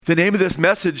The name of this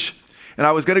message, and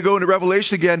I was going to go into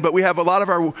Revelation again, but we have a lot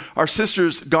of our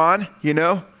sisters gone,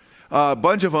 a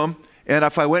bunch of them. And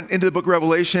if I went into the book of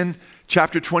Revelation,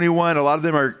 chapter 21, a lot of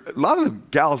the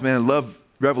gals, man, love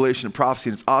Revelation and prophecy,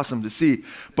 and it's awesome to see.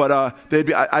 But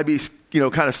I'd be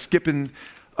kind of skipping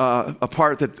a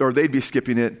part or they'd be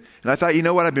skipping it. And I thought, you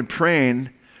know what, I've been praying,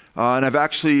 and I've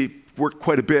actually worked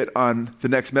quite a bit on the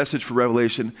next message for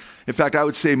Revelation. In fact, I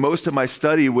would say most of my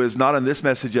study was not on this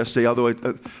message yesterday, although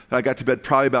I got to bed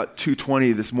probably about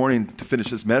 2:20 this morning to finish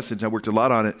this message. I worked a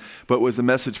lot on it, but it was a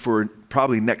message for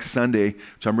probably next Sunday,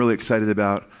 which I'm really excited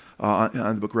about on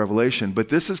the book of Revelation. But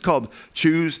this is called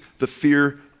Choose the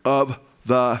Fear of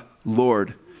the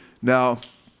Lord. Now,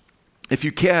 if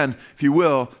you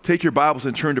will, take your Bibles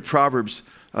and turn to Proverbs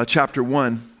chapter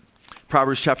 1.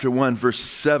 Proverbs chapter 1, verse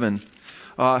 7.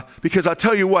 Because I'll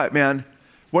tell you what, man,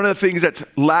 one of the things that's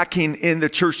lacking in the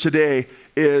church today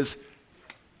is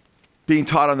being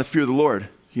taught on the fear of the Lord,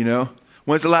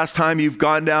 When's the last time you've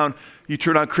gone down, you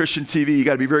turn on Christian TV? You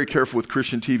got to be very careful with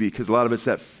Christian TV because a lot of it's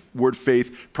that word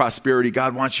faith, prosperity.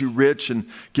 God wants you rich and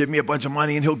give me a bunch of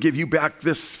money and he'll give you back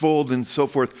this fold and so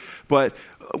forth. But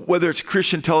whether it's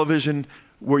Christian television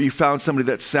where you found somebody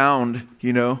that's sound,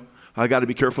 I got to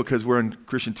be careful because we're on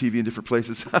Christian TV in different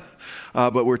places,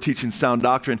 but we're teaching sound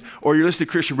doctrine. Or you're listening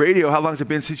to Christian radio. How long has it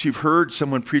been since you've heard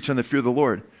someone preach on the fear of the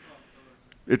Lord?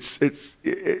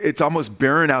 It's almost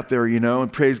barren out there,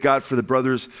 and praise God for the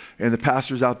brothers and the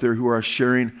pastors out there who are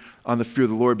sharing on the fear of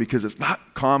the Lord because it's not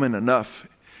common enough.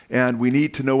 And we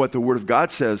need to know what the Word of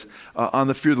God says on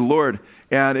the fear of the Lord.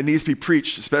 And it needs to be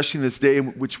preached, especially in this day in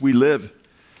which we live,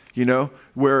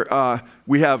 where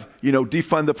we have,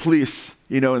 defund the police,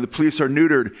 and the police are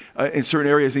neutered in certain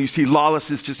areas. And you see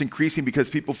lawlessness just increasing because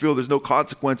people feel there's no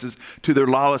consequences to their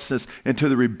lawlessness and to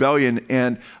the rebellion.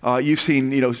 And you've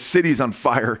seen, cities on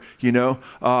fire,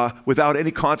 without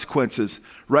any consequences.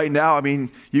 Right now,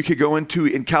 you could go in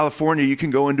California, you can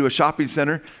go into a shopping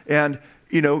center and,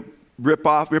 rip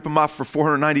them off for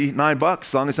 $499,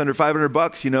 as long as it's under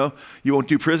 $500, you won't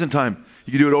do prison time.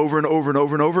 You can do it over and over and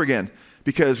over and over again.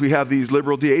 Because we have these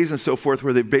liberal DAs and so forth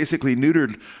where they've basically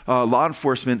neutered law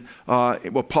enforcement,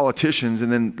 politicians,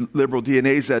 and then liberal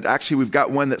DNAs that actually we've got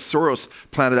one that Soros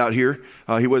planted out here.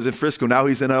 He was in Frisco, now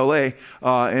he's in LA,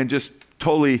 and just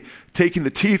totally taking the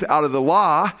teeth out of the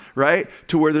law, right,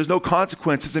 to where there's no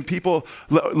consequences and people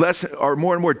are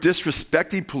more and more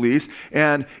disrespecting police,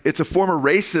 and it's a form of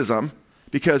racism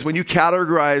because when you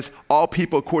categorize all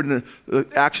people according to the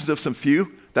actions of some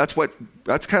few, that's kind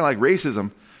of like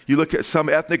racism. You look at some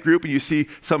ethnic group and you see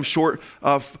some short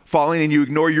falling and you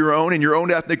ignore your own in your own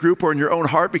ethnic group or in your own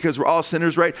heart because we're all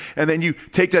sinners, right? And then you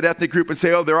take that ethnic group and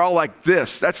say, oh, they're all like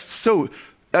this.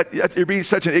 You're being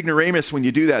such an ignoramus when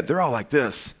you do that. They're all like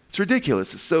this. It's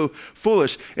ridiculous. It's so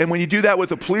foolish. And when you do that with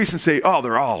the police and say, oh,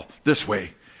 they're all this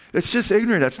way. It's just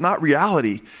ignorant. That's not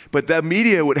reality. But the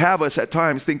media would have us at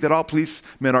times think that all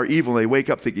policemen are evil. And they wake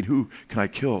up thinking, who can I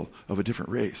kill of a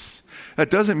different race? That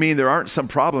doesn't mean there aren't some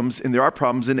problems, and there are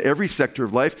problems in every sector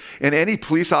of life. And any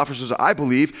police officers, I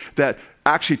believe, that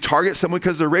actually target someone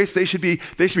because of their race, they should be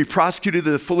prosecuted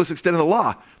to the fullest extent of the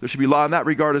law. There should be law in that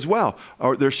regard as well.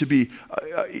 Or there should be,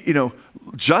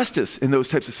 justice in those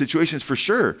types of situations for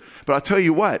sure. But I'll tell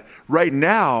you what, right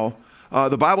now,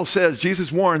 the Bible says,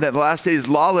 Jesus warned that in the last days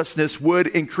lawlessness would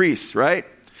increase, right?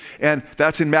 And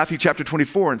that's in Matthew chapter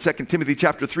 24. And 2 Timothy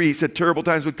chapter 3, he said terrible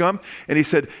times would come. And he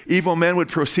said evil men would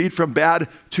proceed from bad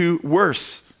to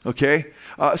worse, okay?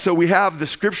 So we have the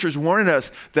scriptures warning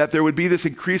us that there would be this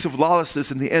increase of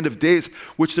lawlessness in the end of days,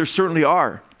 which there certainly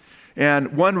are.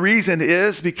 And one reason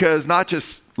is because not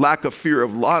just lack of fear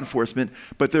of law enforcement,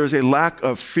 but there's a lack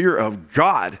of fear of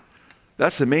God.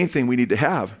 That's the main thing we need to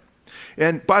have.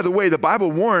 And by the way, the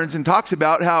Bible warns and talks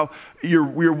about how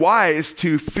you're wise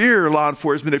to fear law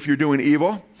enforcement if you're doing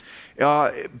evil,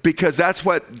 because that's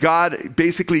what God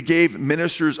basically gave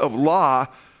ministers of law.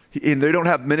 And they don't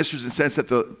have ministers in the sense that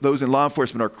those in law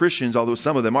enforcement are Christians, although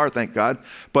some of them are, thank God.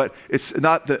 But it's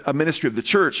not a ministry of the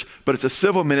church, but it's a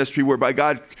civil ministry whereby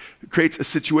God creates a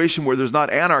situation where there's not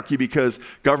anarchy because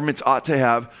governments ought to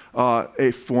have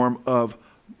a form of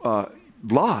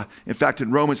law. In fact,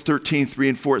 in Romans 13, 3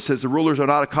 and 4, it says the rulers are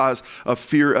not a cause of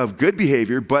fear of good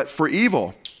behavior, but for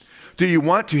evil. Do you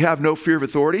want to have no fear of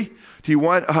authority? Do you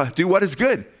want do what is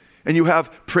good? And you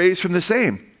have praise from the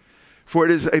same. For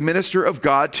it is a minister of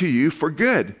God to you for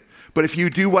good. But if you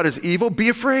do what is evil, be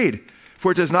afraid.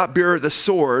 For it does not bear the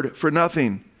sword for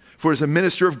nothing. For it is a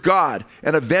minister of God,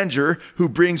 an avenger who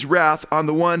brings wrath on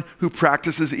the one who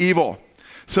practices evil.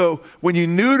 So when you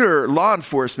neuter law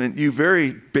enforcement, you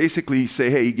very basically say,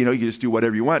 hey, you just do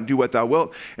whatever you want, do what thou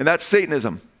wilt. And that's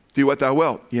Satanism. Do what thou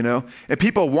wilt, And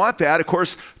people want that. Of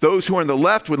course, those who are on the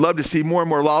left would love to see more and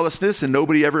more lawlessness and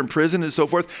nobody ever in prison and so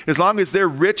forth. As long as they're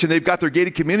rich and they've got their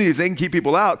gated communities, they can keep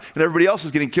people out and everybody else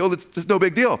is getting killed. It's no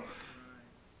big deal.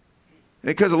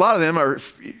 Because a lot of them are,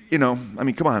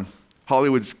 come on.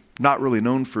 Hollywood's not really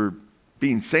known for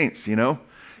being saints,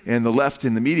 And the left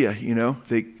in the media,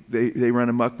 they run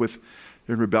amok with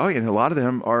in rebellion. A lot of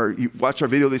them are, you watch our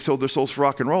video, they sold their souls for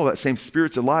rock and roll. That same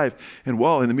spirit's alive and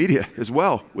well in the media as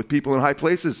well with people in high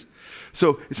places.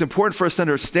 So it's important for us to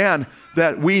understand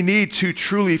that we need to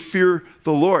truly fear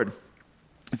the Lord.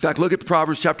 In fact, look at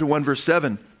Proverbs chapter 1, verse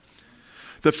 7.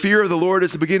 The fear of the Lord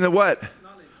is the beginning of what?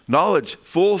 Knowledge.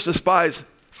 Fools despise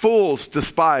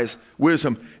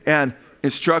wisdom and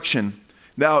instruction.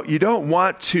 Now, you don't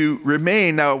want to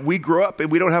remain. Now, we grow up and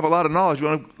we don't have a lot of knowledge. We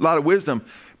don't have a lot of wisdom.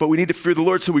 But we need to fear the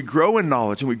Lord so we grow in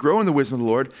knowledge and we grow in the wisdom of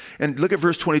the Lord. And look at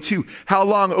verse 22. How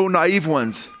long, O naive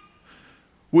ones,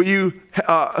 will you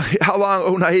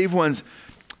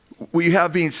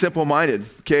have being simple-minded?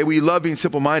 Okay, will you love being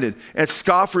simple-minded? And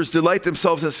scoffers delight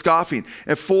themselves in scoffing,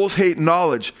 and fools hate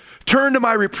knowledge. Turn to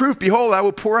my reproof. Behold, I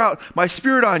will pour out my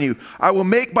spirit on you. I will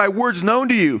make my words known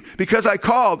to you, because I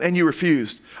called and you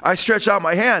refused. I stretched out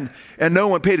my hand and no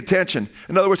one paid attention.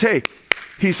 In other words, hey,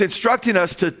 he's instructing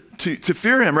us to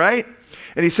fear him, right?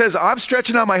 And he says, I'm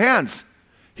stretching out my hands.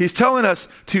 He's telling us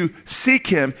to seek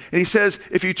him. And he says,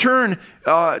 if you turn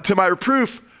to my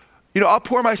reproof, I'll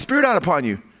pour my spirit out upon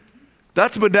you.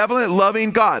 That's a benevolent, loving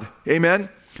God. Amen?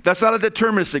 That's not a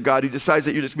deterministic God who decides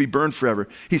that you're just going to be burned forever.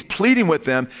 He's pleading with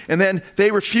them, and then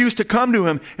they refuse to come to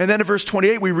him. And then in verse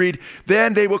 28 we read,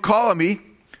 then they will call on me,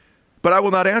 but I will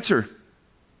not answer,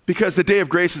 because the day of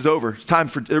grace is over. It's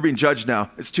time they're being judged now.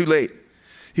 It's too late.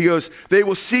 He goes, they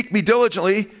will seek me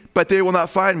diligently, but they will not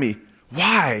find me.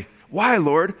 Why? Why,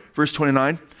 Lord? Verse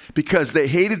 29, because they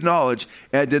hated knowledge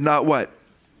and did not what?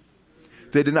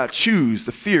 They did not choose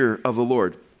the fear of the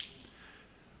Lord.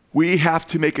 We have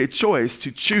to make a choice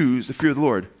to choose the fear of the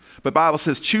Lord. But the Bible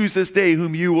says, choose this day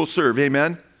whom you will serve.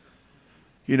 Amen?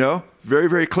 Very,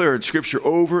 very clear in Scripture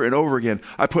over and over again.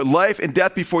 I put life and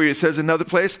death before you. It says in another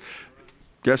place,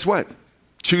 guess what?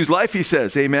 Choose life, he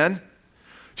says. Amen?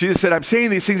 Jesus said, I'm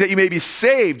saying these things that you may be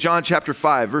saved. John chapter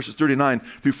 5, verses 39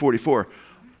 through 44.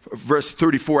 Verse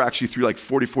 34 actually through like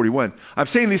 40, 41. I'm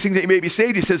saying these things that you may be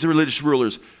saved, he says to the religious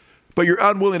rulers. But you're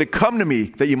unwilling to come to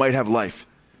me that you might have life.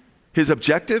 His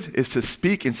objective is to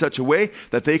speak in such a way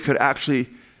that they could actually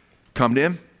come to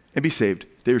him and be saved.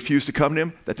 They refuse to come to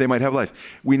him that they might have life.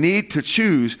 We need to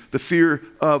choose the fear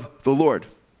of the Lord.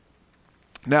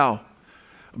 Now,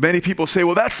 many people say,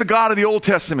 well, that's the God of the Old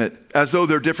Testament, as though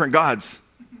they're different gods.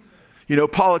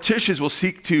 Politicians will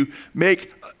seek to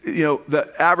make,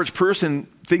 the average person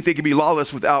think they can be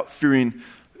lawless without fearing,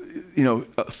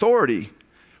 authority.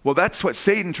 Well, that's what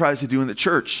Satan tries to do in the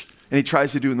church, and he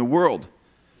tries to do in the world.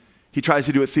 He tries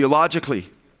to do it theologically.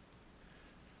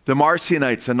 The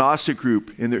Marcionites, a Gnostic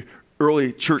group in the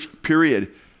early church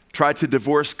period, tried to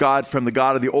divorce God from the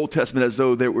God of the Old Testament as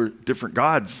though they were different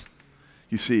gods,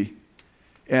 you see.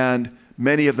 And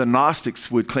many of the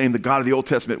Gnostics would claim the God of the Old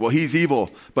Testament, well, he's evil,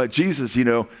 but Jesus,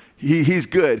 he's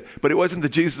good. But it wasn't the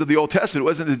Jesus of the Old Testament. It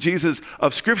wasn't the Jesus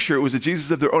of Scripture. It was the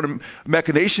Jesus of their own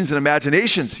machinations and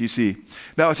imaginations, you see.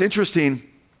 Now, it's interesting,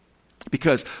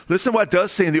 because listen to what it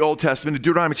does say in the Old Testament, in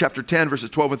Deuteronomy chapter 10, verses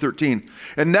 12 and 13.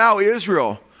 And now,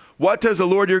 Israel, what does the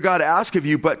Lord your God ask of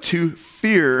you but to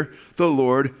fear the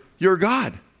Lord your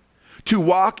God? To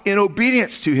walk in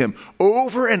obedience to him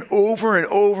over and over and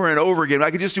over and over again. I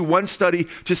could just do one study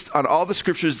just on all the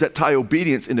scriptures that tie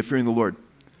obedience into fearing the Lord.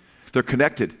 They're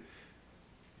connected.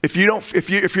 If you're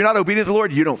not obedient to the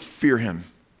Lord, you don't fear him.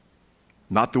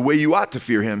 Not the way you ought to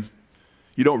fear him.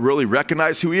 You don't really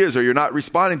recognize who he is, or you're not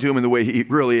responding to him in the way he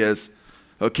really is.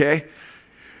 Okay?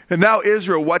 And now,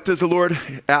 Israel, what does the Lord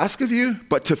ask of you?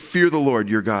 But to fear the Lord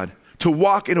your God, to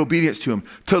walk in obedience to him,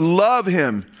 to love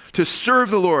him, to serve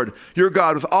the Lord your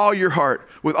God with all your heart,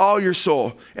 with all your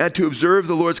soul, and to observe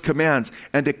the Lord's commands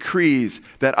and decrees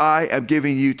that I am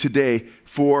giving you today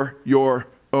for your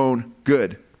own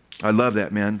good. I love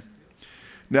that, man.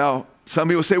 Now, some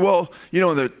people say, well, in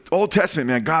the Old Testament,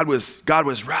 man, God was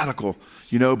radical.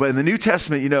 But in the New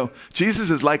Testament, Jesus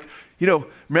is like,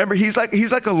 remember, he's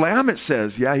like a lamb, it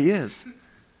says. Yeah, he is.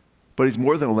 But he's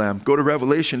more than a lamb. Go to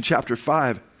Revelation chapter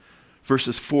 5,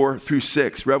 verses 4 through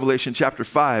 6. Revelation chapter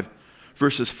 5,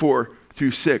 verses 4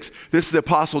 through 6. This is the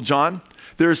Apostle John.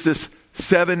 There's this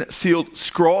 7-sealed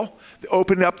scroll.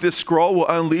 Opening up this scroll will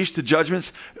unleash the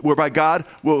judgments whereby God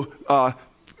will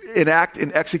enact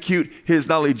and execute his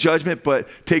not only judgment, but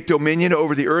take dominion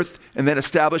over the earth and then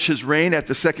establish his reign at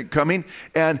the second coming.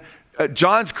 And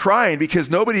John's crying because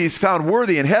nobody is found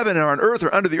worthy in heaven or on earth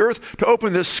or under the earth to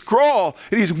open this scroll.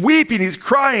 And he's weeping, he's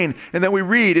crying. And then we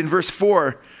read in verse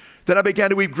 4, then I began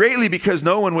to weep greatly because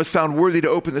no one was found worthy to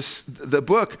open the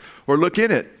book or look in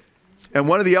it. And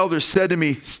one of the elders said to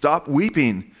me, stop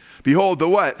weeping. Behold, the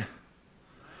what?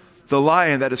 The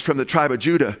Lion that is from the tribe of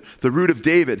Judah, the root of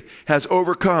David, has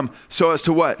overcome so as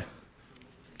to what?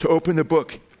 To open the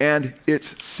book and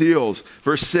its seals.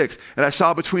 Verse 6, and I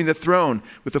saw between the throne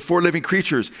with the 4 living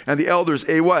creatures and the elders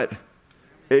a what?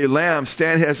 A lamb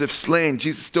stand as if slain.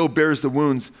 Jesus still bears the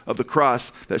wounds of the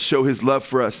cross that show his love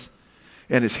for us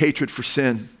and his hatred for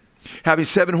sin. Having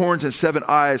 7 horns and 7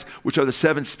 eyes, which are the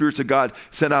 7 spirits of God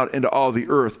sent out into all the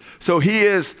earth. So he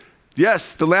is,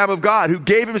 yes, the Lamb of God who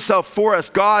gave himself for us.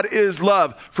 God is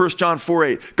love, 1 John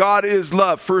 4:8. God is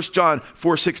love, 1 John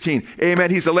 4:16.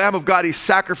 Amen. He's the Lamb of God. He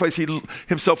sacrificed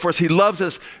himself for us. He loves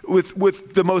us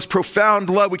with the most profound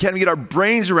love. We can't even get our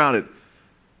brains around it.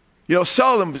 You know,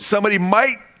 seldom somebody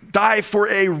might die for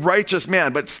a righteous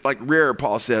man, but it's like rare,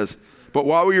 Paul says. But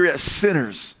while we were yet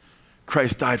sinners,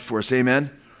 Christ died for us.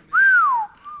 Amen.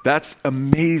 That's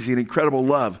amazing, incredible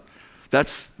love.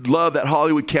 That's love that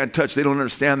Hollywood can't touch. They don't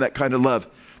understand that kind of love.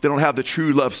 They don't have the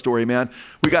true love story, man.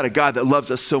 We got a God that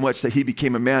loves us so much that he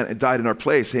became a man and died in our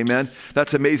place. Amen.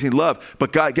 That's amazing love.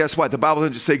 But God, guess what? The Bible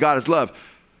doesn't just say God is love.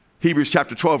 Hebrews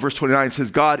chapter 12, verse 29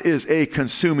 says God is a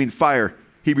consuming fire.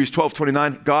 Hebrews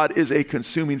 12:29, God is a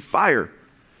consuming fire.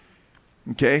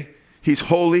 Okay? He's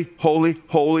holy, holy,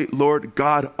 holy Lord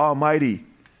God Almighty.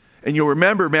 And you'll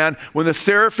remember, man, when the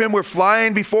seraphim were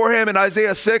flying before him in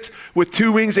Isaiah 6, with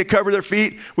 2 wings they covered their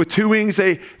feet, with 2 wings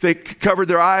they covered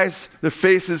their eyes, their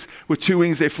faces, with 2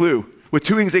 wings they flew. With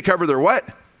 2 wings they covered their what?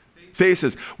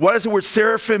 Faces. What does the word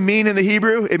seraphim mean in the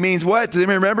Hebrew? It means what? Does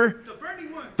anybody remember?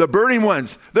 The burning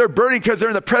ones. They're burning because they're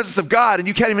in the presence of God, and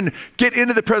you can't even get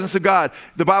into the presence of God.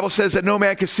 The Bible says that no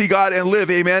man can see God and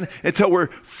live, amen, until we're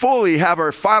fully have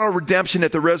our final redemption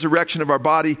at the resurrection of our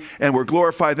body, and we're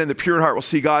glorified. Then the pure in heart will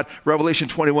see God. Revelation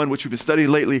 21, which we've been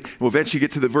studying lately, we'll eventually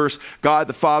get to the verse, God,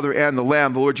 the Father, and the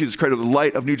Lamb, the Lord Jesus Christ, are the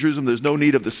light of New Jerusalem. There's no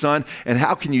need of the sun. And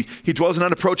how can you, he dwells in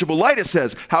unapproachable light, it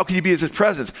says. How can you be in his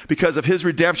presence? Because of his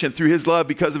redemption, through his love,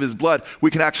 because of his blood,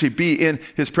 we can actually be in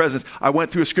his presence. I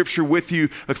went through a scripture with you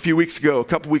a few weeks ago, a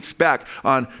couple weeks back,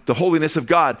 on the holiness of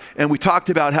God. And we talked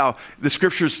about how the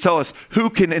scriptures tell us who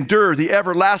can endure the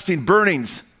everlasting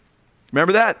burnings.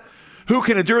 Remember that? Who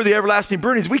can endure the everlasting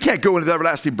burnings? We can't go into the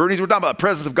everlasting burnings. We're talking about the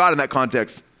presence of God in that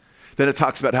context. Then it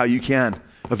talks about how you can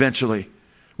eventually.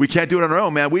 We can't do it on our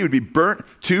own, man. We would be burnt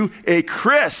to a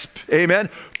crisp. Amen.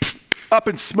 Up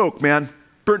in smoke, man.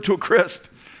 Burnt to a crisp.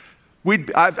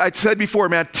 I've said before,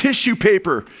 man, tissue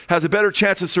paper has a better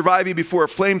chance of surviving before a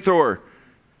flamethrower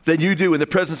than you do in the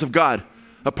presence of God,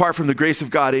 apart from the grace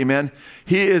of God, amen?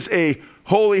 He is a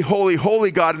holy, holy, holy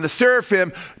God. And the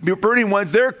seraphim, the burning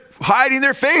ones, they're hiding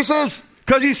their faces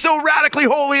because he's so radically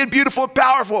holy and beautiful and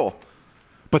powerful.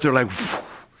 But they're like, whew,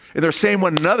 and they're saying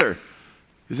one another,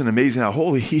 isn't it amazing how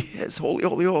holy he is? Holy,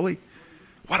 holy, holy.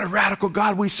 What a radical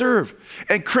God we serve.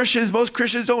 And most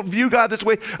Christians don't view God this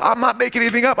way. I'm not making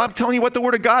anything up. I'm telling you what the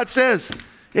Word of God says.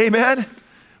 Amen?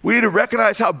 We need to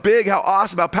recognize how big, how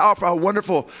awesome, how powerful, how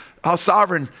wonderful, how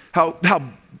sovereign, how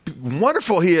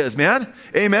wonderful he is, man.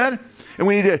 Amen? And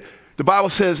we need to, the Bible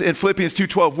says in Philippians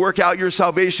 2:12, work out your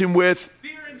salvation with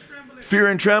fear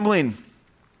and trembling.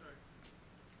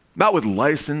 Not with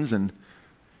license. And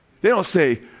they don't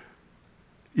say,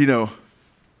 you know,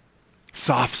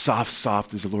 soft, soft,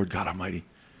 soft is the Lord God Almighty.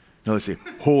 No, they say,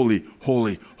 holy,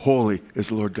 holy, holy is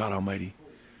the Lord God Almighty.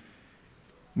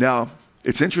 Now,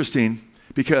 it's interesting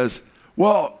because,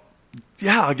 well,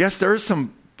 yeah, I guess there is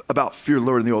some about fear of the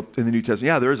Lord in the New Testament.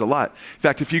 Yeah, there is a lot. In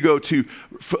fact, if you go to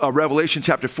Revelation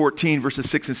chapter 14, verses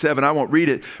 6 and 7, I won't read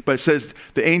it, but it says,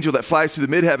 the angel that flies through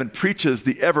the midheaven preaches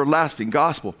the everlasting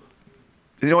gospel.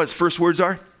 And you know what his first words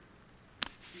are?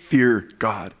 Fear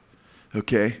God.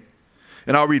 Okay?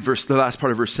 And I'll read the last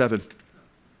part of verse 7.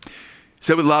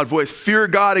 Said with a loud voice, fear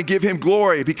God and give him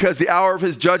glory because the hour of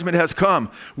his judgment has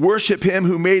come. Worship him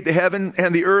who made the heaven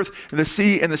and the earth and the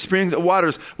sea and the springs of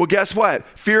waters. Well, guess what?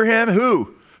 Fear him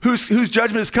who? Whose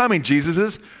judgment is coming?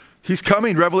 Jesus's. He's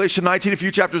coming. Revelation 19, a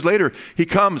few chapters later, he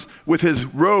comes with his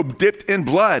robe dipped in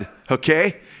blood.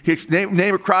 Okay? His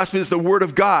name across him is the word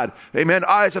of God. Amen.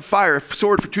 Eyes of fire, a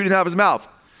sword protruding out of his mouth.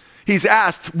 He's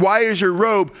asked, why is your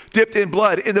robe dipped in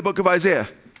blood in the book of Isaiah?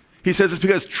 He says it's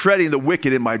because treading the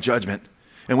wicked in my judgment.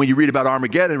 And when you read about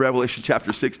Armageddon in Revelation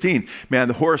chapter 16, man,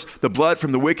 the blood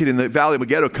from the wicked in the valley of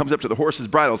Megiddo comes up to the horses'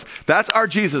 bridles. That's our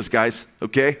Jesus, guys,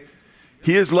 okay?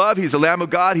 He is love. He's the Lamb of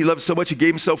God. He loves so much he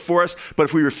gave himself for us. But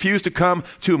if we refuse to come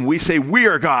to him, we say, we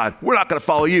are God. We're not going to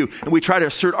follow you. And we try to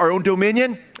assert our own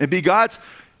dominion and be God's.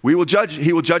 He will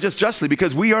judge us justly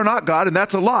because we are not God, and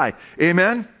that's a lie.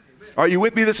 Amen? Are you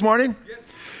with me this morning? Yes.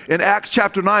 In Acts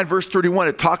chapter 9, verse 31,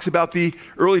 it talks about the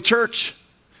early church.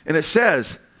 And it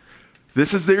says,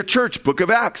 this is their church, book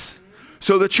of Acts.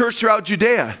 So the church throughout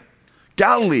Judea,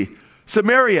 Galilee,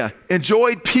 Samaria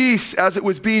enjoyed peace as it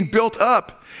was being built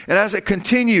up and as it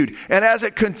continued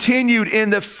in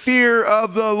the fear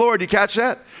of the Lord. You catch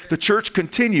that? The church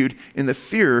continued in the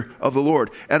fear of the Lord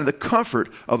and in the comfort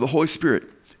of the Holy Spirit.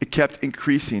 It kept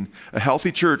increasing. A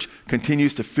healthy church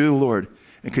continues to fear the Lord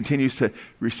and continues to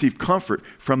receive comfort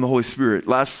from the Holy Spirit.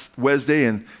 Last Wednesday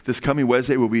and this coming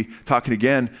Wednesday, we'll be talking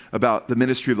again about the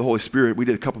ministry of the Holy Spirit. We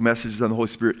did a couple messages on the Holy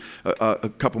Spirit a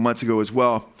couple months ago as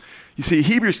well. You see,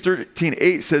 Hebrews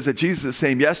 13:8 says that Jesus is the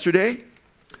same yesterday,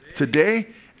 today,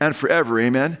 and forever.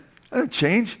 Amen? That doesn't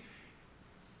change.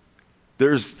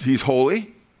 He's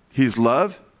holy. He's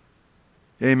love.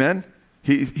 Amen?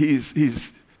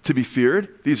 He's to be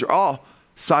feared. These are all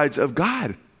sides of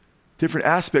God. Different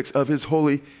aspects of his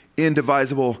holy,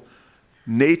 indivisible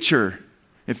nature.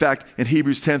 In fact, in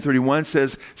Hebrews 10:31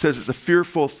 says it's a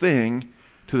fearful thing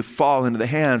to fall into the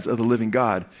hands of the living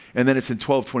God. And then it's in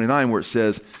 12:29 where it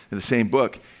says in the same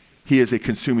book, he is a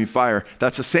consuming fire.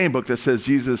 That's the same book that says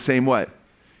Jesus is the same what?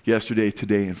 Yesterday,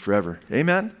 today, and forever.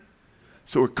 Amen?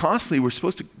 So we're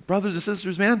supposed to, brothers and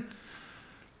sisters, man,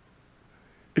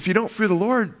 if you don't fear the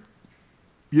Lord,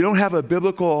 you don't have a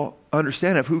biblical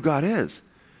understanding of who God is.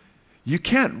 You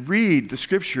can't read the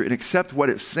scripture and accept what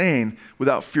it's saying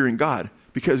without fearing God.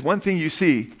 Because one thing you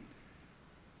see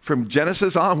from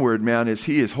Genesis onward, man, is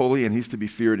he is holy and he's to be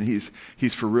feared and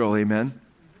he's for real. Amen.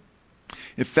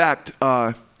 In fact,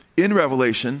 in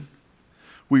Revelation,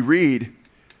 we read,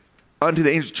 unto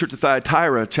the angel church of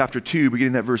Thyatira, chapter 2,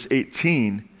 beginning at verse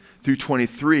 18 through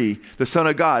 23, the Son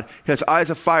of God has eyes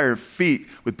of fire and feet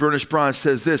with burnished bronze,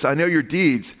 says this, I know your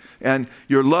deeds and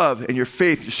your love and your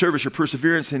faith, your service, your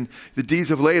perseverance, and the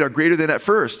deeds of late are greater than at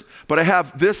first. But I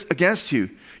have this against you.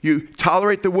 You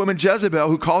tolerate the woman Jezebel,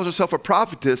 who calls herself a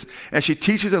prophetess, and she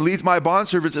teaches and leads my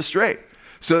bondservants astray,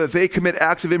 so that they commit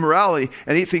acts of immorality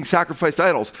and eat things sacrificed to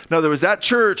idols. In other words, that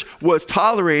church was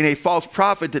tolerating a false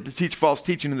prophet to teach false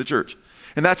teaching in the church.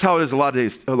 And that's how it is a lot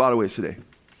of ways today.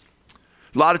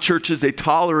 A lot of churches, they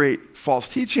tolerate false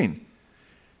teaching.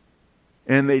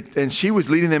 And she was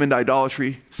leading them into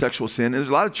idolatry, sexual sin. And there's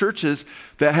a lot of churches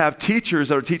that have teachers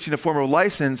that are teaching a form of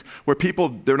license where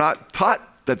they're not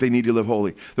taught that they need to live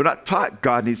holy. They're not taught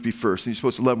God needs to be first, and you're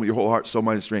supposed to love him with your whole heart, soul,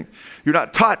 mind, and strength. You're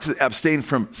not taught to abstain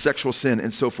from sexual sin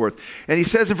and so forth. And he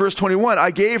says in verse 21, I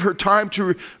gave her time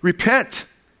to repent.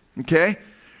 Okay?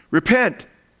 Repent.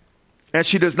 And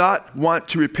she does not want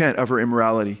to repent of her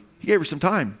immorality. He gave her some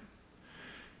time.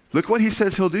 Look what he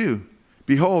says he'll do.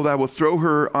 Behold, I will throw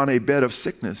her on a bed of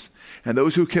sickness, and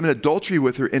those who commit adultery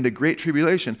with her into great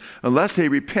tribulation, unless they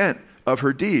repent of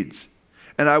her deeds.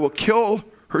 And I will kill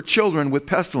her children with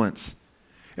pestilence.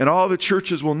 And all the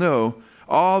churches will know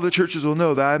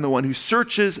that I am the one who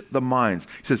searches the minds.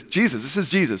 He says, Jesus, this is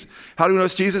Jesus. How do we know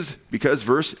it's Jesus? Because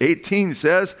verse 18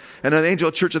 says, and an angel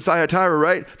of the church of Thyatira,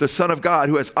 right? The Son of God,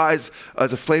 who has eyes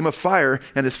as a flame of fire,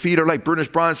 and his feet are like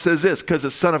burnished bronze, says this, because the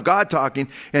Son of God talking,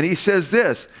 and he says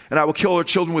this, and I will kill her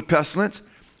children with pestilence,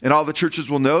 and all the churches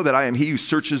will know that I am he who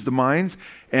searches the minds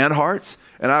and hearts,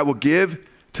 and I will give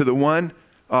to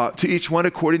each one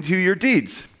according to your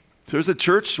deeds. So there's a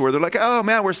church where they're like, oh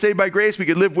man, we're saved by grace, we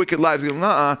can live wicked lives.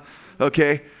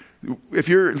 Okay. If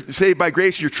you're saved by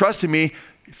grace, you're trusting me,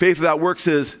 faith without works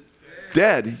is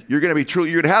dead. You're going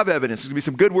to have evidence. There's going to be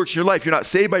some good works in your life. You're not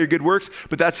saved by your good works,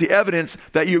 but that's the evidence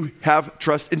that you have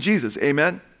trust in Jesus.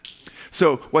 Amen.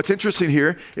 So what's interesting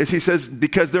here is he says,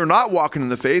 because they're not walking in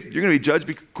the faith, you're going to be judged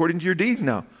according to your deeds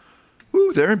now.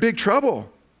 Ooh, they're in big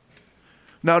trouble.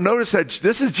 Now notice that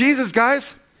this is Jesus,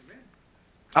 guys.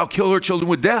 I'll kill her children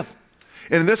with death.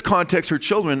 And in this context, her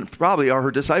children probably are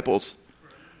her disciples,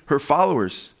 her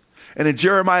followers. And in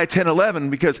Jeremiah 10:11,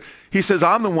 because he says,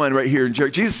 I'm the one right here. And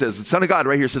Jesus says, the Son of God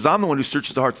right here says, I'm the one who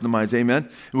searches the hearts and the minds. Amen.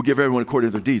 And will give everyone according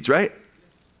to their deeds, right?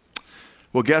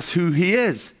 Well, guess who he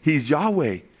is? He's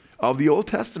Yahweh of the Old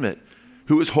Testament,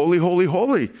 who is holy, holy,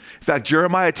 holy. In fact,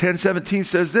 Jeremiah 10:17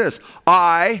 says this,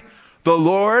 I, the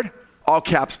Lord, all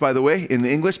caps, by the way, in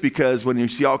the English, because when you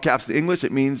see all caps in English,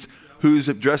 it means who's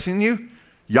addressing you?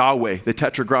 Yahweh, the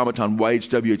tetragrammaton,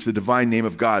 YHWH, the divine name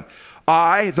of God.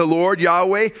 I, the Lord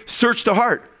Yahweh, search the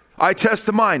heart. I test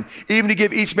the mind, even to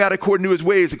give each man according to his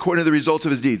ways, according to the results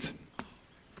of his deeds.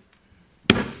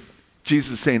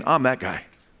 Jesus is saying, I'm that guy.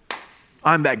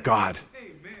 I'm that God.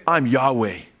 Amen. I'm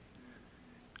Yahweh.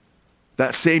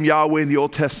 That same Yahweh in the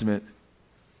Old Testament,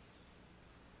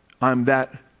 I'm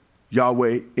that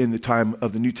Yahweh in the time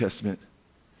of the New Testament,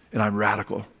 and I'm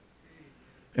radical.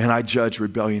 And I judge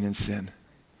rebellion and sin.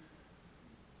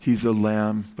 He's the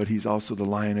Lamb, but he's also the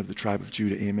Lion of the tribe of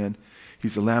Judah. Amen.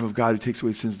 He's the Lamb of God who takes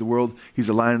away the sins of the world. He's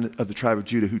the Lion of the tribe of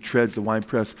Judah who treads the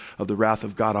winepress of the wrath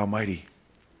of God Almighty.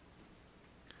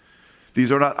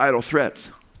 These are not idle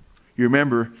threats. You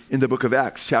remember in the book of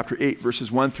Acts, chapter 8,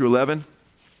 verses 1 through 11.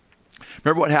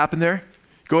 Remember what happened there?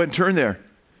 Go ahead and turn there.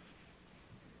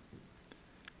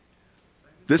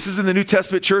 This is in the New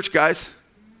Testament church, guys.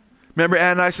 Remember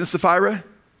Ananias and Sapphira?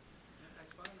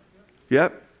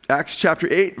 Yep. Acts chapter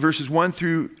 8, verses 1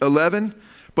 through 11.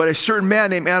 But a certain man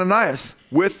named Ananias,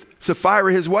 with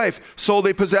Sapphira his wife, sold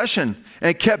a possession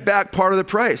and kept back part of the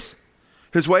price.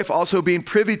 His wife also being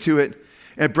privy to it,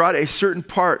 and brought a certain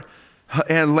part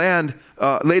and land,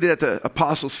 laid it at the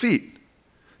apostles' feet.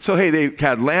 So, hey, they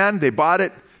had land, they bought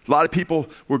it. A lot of people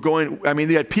were going,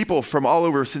 they had people from all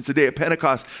over since the day of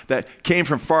Pentecost that came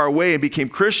from far away and became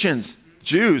Christians,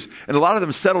 Jews. And a lot of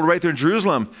them settled right there in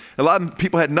Jerusalem. A lot of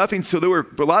people had nothing, so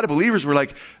a lot of believers were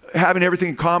like having everything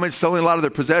in common, selling a lot of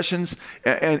their possessions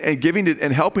and giving it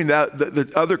and helping the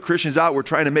other Christians out. Were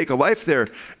trying to make a life there.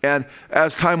 And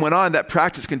as time went on, that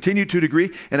practice continued to a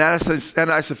degree. And Ananias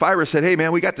and Sapphira said, hey,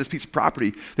 man, we got this piece of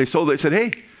property. They sold it. They said,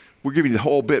 hey, we're giving you the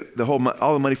whole bit, all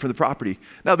the money for the property.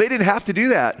 Now, they didn't have to do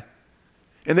that.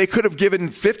 And they could have given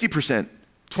 50%,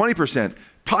 20%,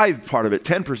 tithe part of it,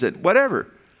 10%,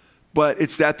 whatever. But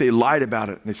it's that they lied about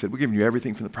it. And they said, we're giving you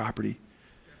everything from the property.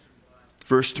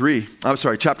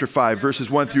 Chapter 5, verses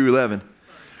 1 through 11.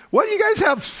 What, you guys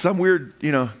have some weird,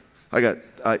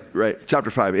 right,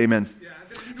 chapter 5, amen.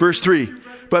 Verse 3,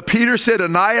 but Peter said,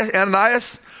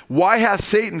 Ananias, why hath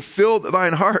Satan filled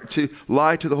thine heart to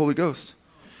lie to the Holy Ghost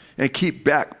and keep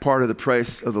back part of the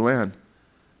price of the land?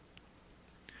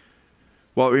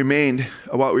 While it remained,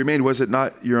 was it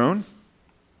not your own?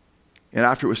 And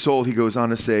after it was sold, he goes on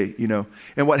to say,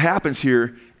 and what happens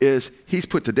here is he's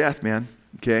put to death, man,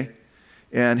 okay?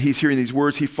 And he's hearing these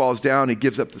words, he falls down, he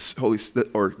gives up the Holy,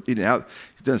 or he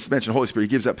doesn't mention the Holy Spirit, he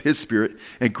gives up his spirit.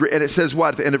 And it says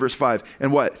what at the end of verse 5?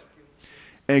 And what?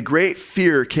 And great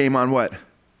fear came on what?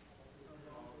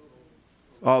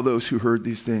 All those who heard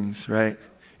these things, right?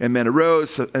 And men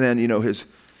arose, and then,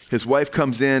 his wife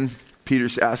comes in. Peter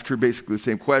asks her basically the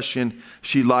same question.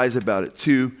 She lies about it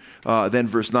too. Then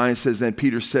verse 9 says, then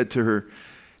Peter said to her,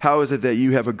 how is it that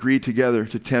you have agreed together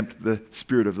to tempt the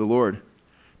Spirit of the Lord?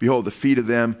 Behold, the feet of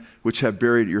them which have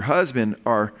buried your husband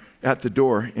are at the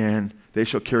door, and they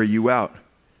shall carry you out.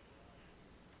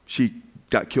 She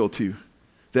got killed too.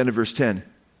 Then in verse 10,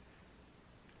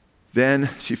 then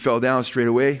she fell down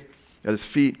straightway at his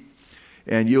feet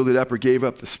and yielded up or gave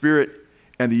up the spirit.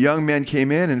 And the young men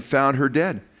came in and found her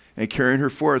dead. And carrying her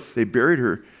forth, they buried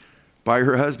her by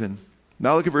her husband.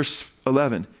 Now look at verse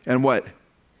 11. And what?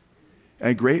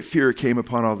 And great fear came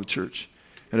upon all the church,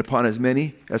 and upon as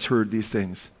many as heard these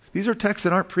things. These are texts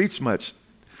that aren't preached much.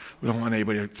 We don't want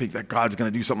anybody to think that God's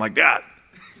going to do something like that.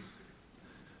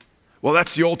 Well,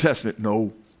 that's the Old Testament.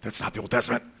 No, that's not the Old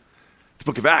Testament. It's the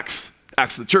book of Acts.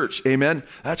 Acts of the church. Amen?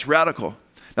 That's radical.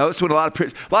 Now, that's what a lot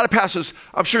of pastors,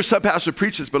 I'm sure some pastors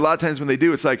preach this, but a lot of times when they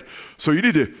do, it's like, so you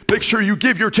need to make sure you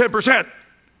give your 10%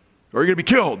 or you're going to be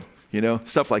killed,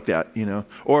 stuff like that,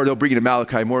 Or they'll bring you to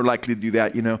Malachi, more likely to do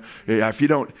that, If you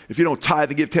don't tithe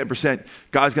and give 10%,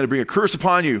 God's going to bring a curse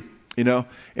upon you,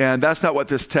 And that's not what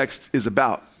this text is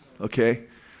about, okay?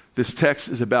 This text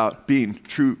is about being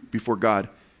true before God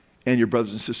and your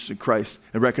brothers and sisters in Christ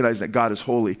and recognizing that God is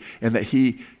holy and that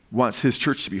he wants his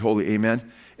church to be holy,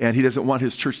 amen? And he doesn't want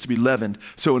his church to be leavened.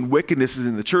 So when wickedness is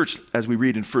in the church, as we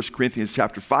read in 1 Corinthians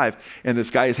chapter 5, and this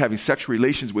guy is having sexual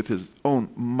relations with his own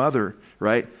mother,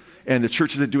 right? And the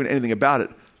church isn't doing anything about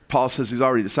it. Paul says he's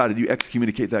already decided you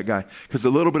excommunicate that guy. Because a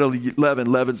little bit of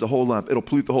leaven leavens the whole lump. It'll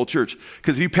pollute the whole church.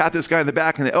 Because if you pat this guy in the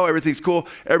back and everything's cool,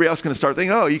 everybody else is going to start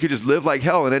thinking, you could just live like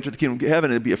hell and enter the kingdom of heaven,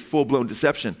 and it'd be a full-blown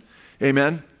deception.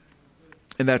 Amen?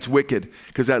 And that's wicked,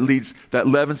 because that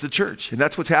leavens the church. And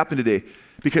that's what's happened today.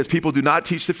 Because people do not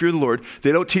teach the fear of the Lord.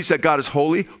 They don't teach that God is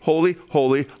holy, holy,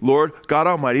 holy, Lord God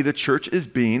Almighty. The church is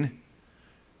being,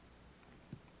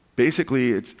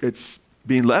 basically, it's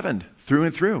being leavened through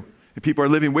and through. And people are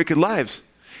living wicked lives.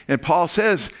 And Paul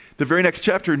says, the very next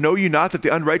chapter, know you not that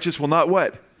the unrighteous will not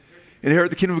what?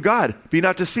 Inherit the kingdom of God. Be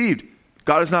not deceived.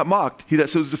 God is not mocked. He that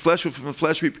sows the flesh will from the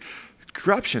flesh reap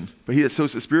corruption. But he that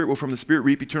sows the Spirit will from the Spirit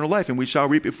reap eternal life, and we shall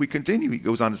reap if we continue, he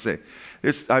goes on to say.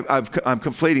 I'm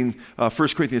conflating 1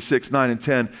 Corinthians 6, 9, and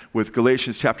 10 with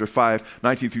Galatians chapter 5,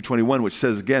 19 through 21, which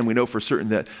says, again, we know for certain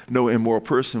that no immoral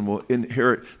person will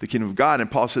inherit the kingdom of God.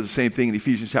 And Paul says the same thing in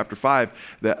Ephesians chapter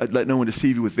 5, that let no one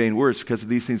deceive you with vain words, because of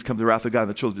these things come the wrath of God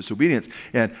and the children of disobedience.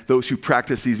 And those who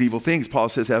practice these evil things, Paul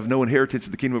says, have no inheritance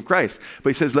in the kingdom of Christ. But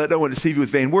he says, let no one deceive you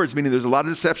with vain words, meaning there's a lot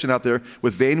of deception out there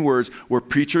with vain words where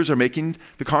preachers are making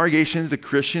the congregations, the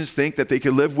Christians think that they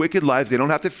can live wicked lives. They don't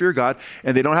have to fear God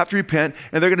and they don't have to repent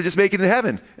and they're going to just make it in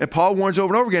heaven. And Paul warns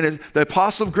over and over again, the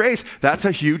apostle of grace, that's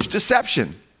a huge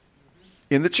deception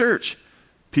in the church.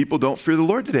 People don't fear the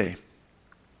Lord today.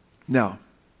 Now,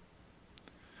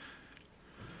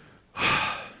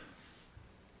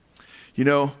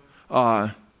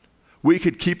 we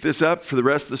could keep this up for the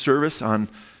rest of the service on,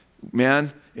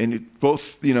 and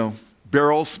both,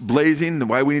 barrels blazing, and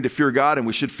why we need to fear God, and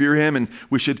we should fear him, and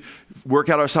we should work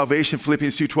out our salvation,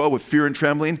 Philippians 2:12, with fear and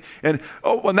trembling. And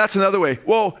that's another way.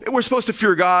 Well, we're supposed to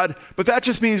fear God, but that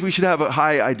just means we should have a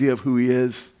high idea of who he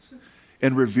is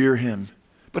and revere him,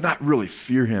 but not really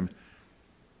fear him.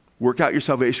 Work out your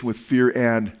salvation with fear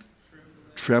and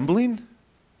trembling?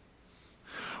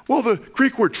 Well, the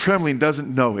Greek word trembling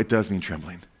it does mean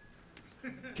trembling.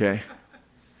 Okay?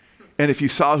 And if you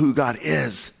saw who God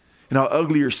is, and how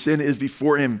ugly your sin is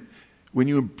before him, when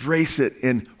you embrace it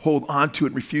and hold on to it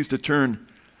and refuse to turn,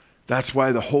 that's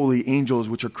why the holy angels,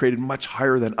 which are created much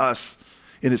higher than us,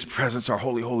 in his presence are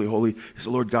holy, holy, holy, is the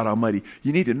Lord God Almighty.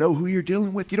 You need to know who you're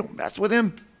dealing with. You don't mess with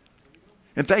him.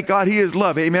 And thank God he is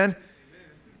love, amen?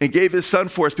 And gave his son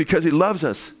for us because he loves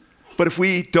us. But if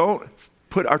we don't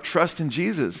put our trust in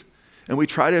Jesus and we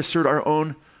try to assert our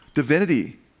own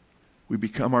divinity, we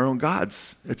become our own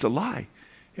gods. It's a lie.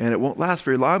 And it won't last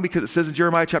very long, because it says in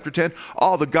Jeremiah chapter 10,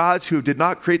 all the gods who did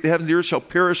not create the heavens and the earth shall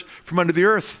perish from under the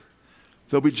earth.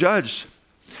 They'll be judged.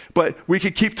 But we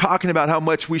could keep talking about how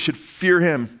much we should fear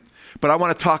him. But I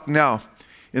want to talk now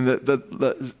in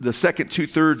the second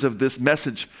 2/3 of this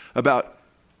message about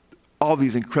all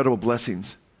these incredible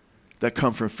blessings that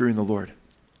come from fearing the Lord.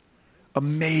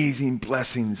 Amazing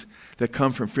blessings that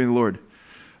come from fearing the Lord.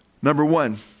 Number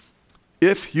one,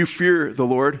 if you fear the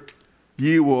Lord,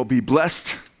 you will be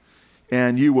blessed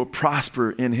and you will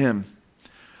prosper in him.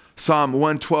 Psalm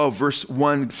 112 verse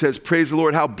 1 says, praise the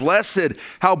Lord, how blessed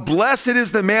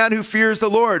is the man who fears the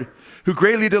Lord, who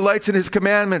greatly delights in his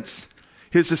commandments.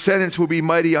 His descendants will be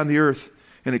mighty on the earth.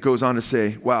 And it goes on to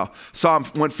say, wow. Psalm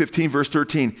 115 verse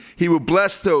 13, he will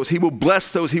bless those who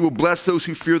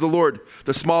fear the Lord,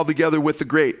 the small together with the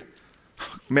great.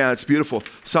 Man, it's beautiful.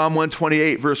 Psalm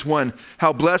 128 verse 1,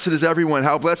 how blessed is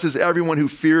everyone who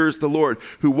fears the Lord,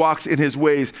 who walks in his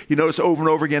ways. You notice over and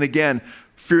over again,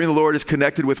 fearing the Lord is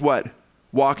connected with what?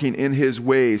 Walking in his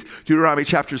ways. Deuteronomy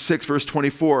chapter 6 verse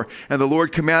 24, and the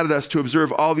Lord commanded us to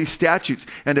observe all these statutes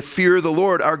and to fear the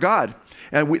Lord our God,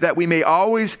 and that we may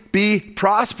always be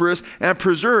prosperous and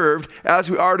preserved as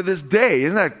we are to this day.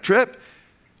 Isn't that a trip?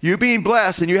 You being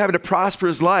blessed and you having a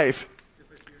prosperous life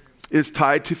is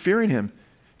tied to fearing him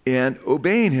and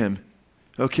obeying him,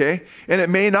 okay? And it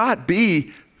may not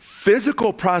be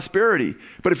physical prosperity,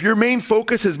 but if your main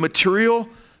focus is material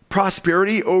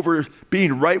prosperity over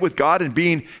being right with God and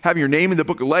having your name in the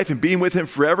book of life and being with him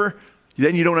forever,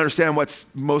 then you don't understand what's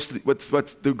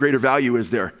the greater value is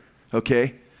there,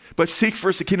 okay? But seek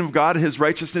first the kingdom of God and his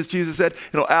righteousness, Jesus said,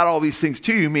 and he'll add all these things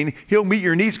to you. I mean, he'll meet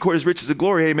your needs according to his riches and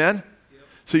glory, amen? Yep.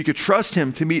 So you could trust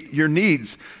him to meet your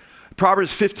needs.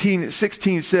 Proverbs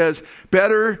 15:16 says,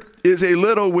 better is a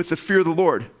little with the fear of the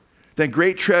Lord than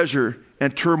great treasure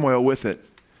and turmoil with it.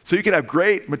 So you can have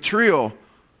great material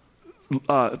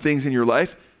things in your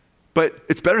life, but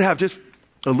it's better to have just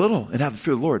a little and have the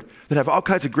fear of the Lord than have all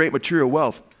kinds of great material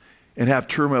wealth and have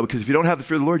turmoil. Because if you don't have the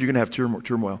fear of the Lord, you're going to have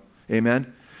turmoil.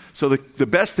 Amen? So the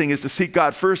best thing is to seek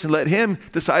God first and let him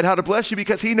decide how to bless you,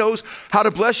 because he knows how to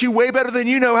bless you way better than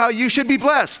you know how you should be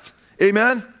blessed.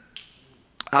 Amen?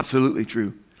 Absolutely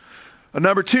true.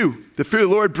 Number 2, the fear of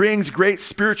the Lord brings great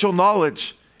spiritual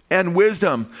knowledge and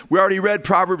wisdom. We already read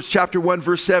Proverbs chapter 1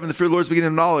 verse 7, the fear of the Lord is the beginning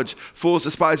of knowledge. Fools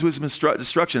despise wisdom and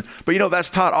destruction. But that's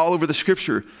taught all over the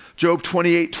scripture. Job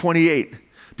 28:28.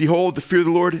 Behold, the fear of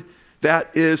the Lord,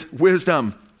 that is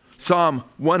wisdom. Psalm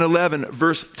 111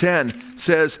 verse 10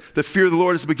 says, the fear of the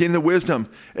Lord is the beginning of wisdom.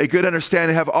 A good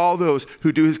understanding have all those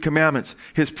who do his commandments.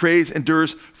 His praise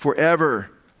endures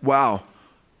forever. Wow.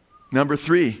 Number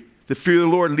 3, the fear of the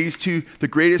Lord leads to the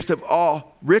greatest of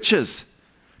all riches.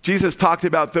 Jesus talked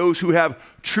about those who have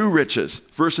true riches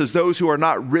versus those who are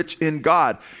not rich in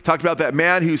God. He talked about that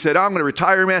man who said, I'm going to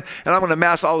retire, man, and I'm going to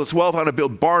amass all this wealth. I'm going to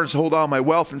build barns to hold all my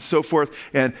wealth and so forth.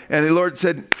 And the Lord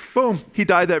said, boom, he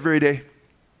died that very day.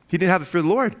 He didn't have the fear of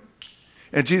the Lord.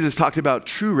 And Jesus talked about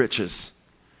true riches,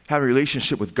 having a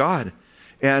relationship with God.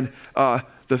 And so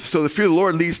the fear of the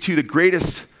Lord leads to the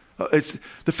greatest,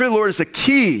 the fear of the Lord is the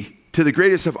key to the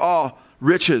greatest of all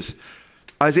riches.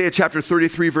 Isaiah chapter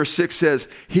 33 verse 6 says,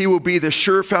 he will be the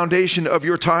sure foundation of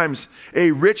your times, a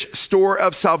rich store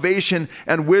of salvation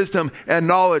and wisdom and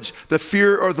knowledge. The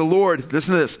fear of the Lord,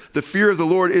 listen to this, the fear of the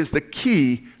Lord is the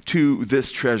key to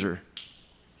this treasure.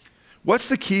 What's it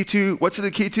the key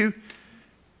to?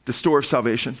 The store of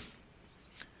salvation,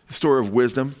 the store of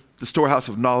wisdom, the storehouse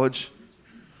of knowledge.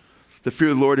 The fear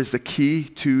of the Lord is the key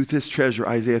to this treasure,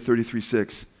 Isaiah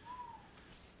 33:6.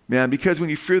 Man, because when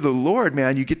you fear the Lord,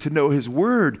 man, you get to know his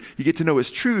word. You get to know his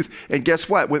truth. And guess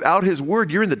what? Without his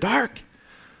word, you're in the dark.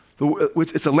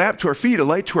 It's a lamp to our feet, a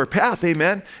light to our path,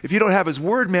 amen? If you don't have his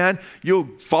word, man, you'll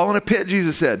fall in a pit,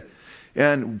 Jesus said.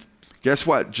 And guess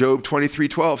what? Job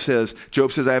 23:12 says,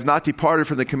 Job says, I have not departed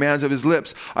from the commands of his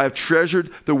lips. I have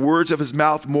treasured the words of his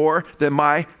mouth more than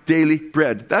my daily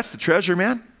bread. That's the treasure,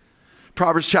 man.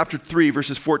 Proverbs chapter 3,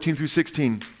 verses 14 through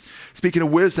 16. Speaking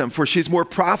of wisdom, for she's more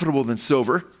profitable than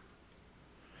silver,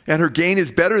 and her gain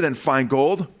is better than fine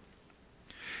gold.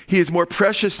 He is more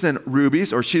precious than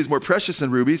rubies, or she is more precious than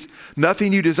rubies.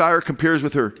 Nothing you desire compares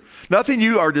with her. Nothing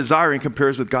you are desiring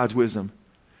compares with God's wisdom.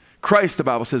 Christ, the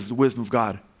Bible says, is the wisdom of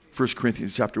God. 1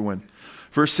 Corinthians chapter 1.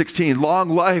 Verse 16, long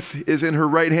life is in her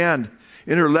right hand.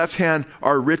 In her left hand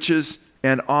are riches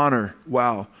and honor.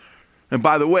 Wow. And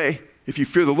by the way, if you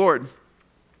fear the Lord,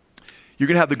 you're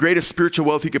going to have the greatest spiritual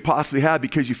wealth you could possibly have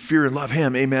because you fear and love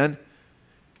him. Amen.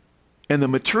 And the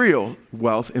material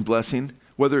wealth and blessing,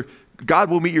 whether God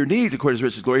will meet your needs according to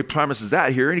his riches glory, he promises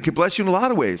that here, and he can bless you in a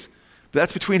lot of ways. But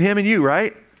that's between him and you,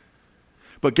 right?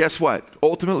 But guess what?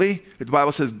 Ultimately, the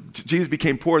Bible says Jesus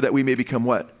became poor that we may become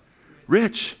what?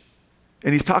 Rich.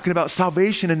 And he's talking about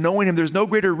salvation and knowing him. There's no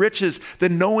greater riches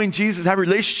than knowing Jesus, have a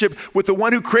relationship with the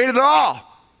one who created it all.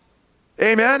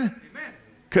 Amen?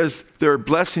 Because there are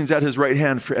blessings at his right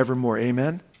hand forevermore.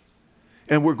 Amen?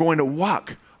 And we're going to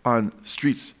walk on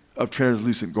streets of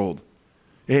translucent gold.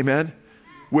 Amen?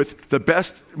 With the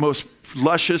best, most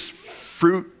luscious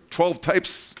fruit, 12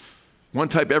 types, one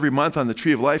type every month on the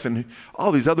tree of life, and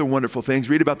all these other wonderful things.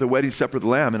 Read about the wedding supper of the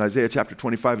Lamb in Isaiah chapter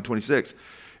 25 and 26.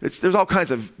 There's all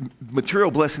kinds of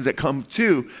material blessings that come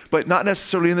too, but not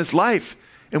necessarily in this life.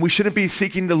 And we shouldn't be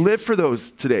seeking to live for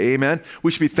those today. Amen?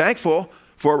 We should be thankful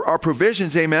for our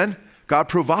provisions. Amen? God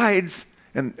provides,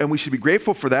 and we should be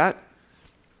grateful for that.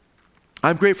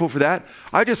 I'm grateful for that.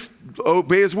 I just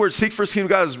obey his word. Seek first the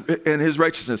kingdom of God and his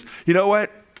righteousness. You know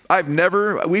what?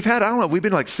 We've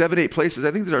been like 7, 8 places. I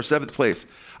think this is our 7th place.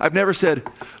 I've never said,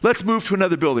 let's move to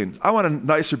another building. I want a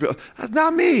nicer building. That's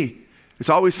not me. It's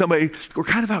always somebody, we're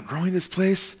kind of outgrowing this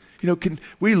place. You know, can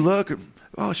we look?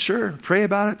 Oh, sure. Pray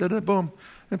about it. Boom.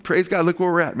 And praise God. Look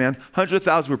where we're at, man.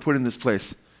 100,000 were put in this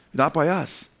place. Not by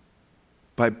us.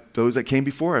 By those that came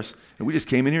before us. And we just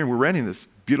came in here and we're renting this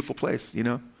beautiful place, you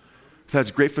know. It has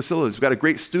great facilities. We've got a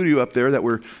great studio up there that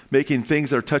we're making things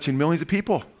that are touching millions of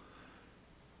people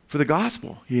for the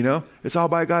gospel, you know. It's all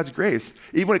by God's grace.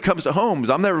 Even when it comes to homes,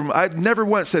 I've never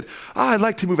once said, I'd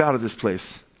like to move out of this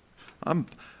place.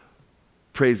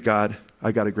 Praise God,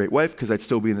 I got a great wife because I'd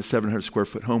still be in the 700 square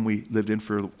foot home we lived in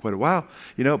for quite a while,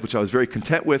 you know, which I was very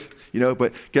content with, you know,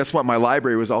 but guess what? My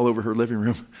library was all over her living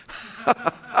room.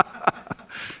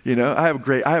 You know, I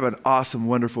have an awesome,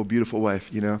 wonderful, beautiful wife,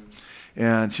 you know.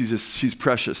 And she's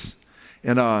precious.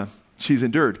 And she's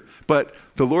endured. But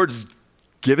the Lord's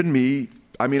given me,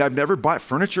 I've never bought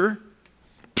furniture.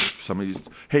 Somebody,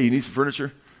 hey, you need some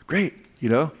furniture? Great, you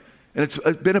know. And it's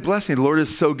been a blessing. The Lord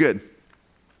is so good.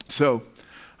 So,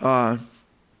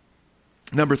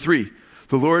 number 3,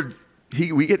 the Lord,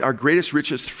 we get our greatest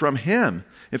riches from him.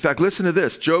 In fact, listen to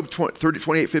this. Job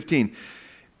 28:15.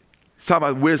 It's talking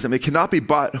about wisdom. It cannot be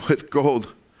bought with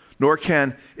gold, nor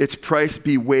can its price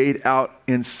be weighed out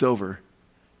in silver.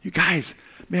 You guys,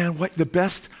 man, what the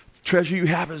best treasure you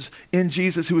have is in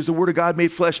Jesus, who is the Word of God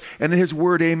made flesh, and in his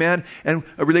Word, amen, and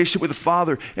a relationship with the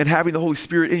Father, and having the Holy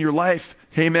Spirit in your life,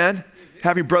 amen,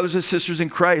 having brothers and sisters in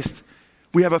Christ.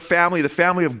 We have a family, the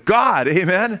family of God,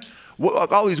 amen.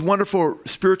 All these wonderful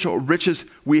spiritual riches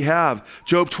we have.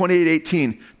 Job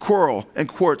 28:18, coral and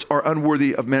quartz are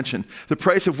unworthy of mention. The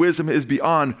price of wisdom is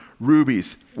beyond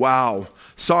rubies. Wow.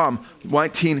 Psalm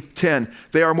 19:10,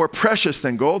 they are more precious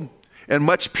than gold, and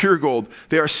much pure gold.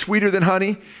 They are sweeter than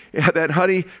honey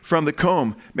from the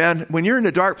comb. Man, when you're in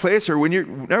a dark place or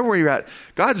wherever where you're at,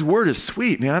 God's word is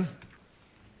sweet, man.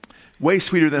 Way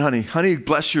sweeter than honey. Honey,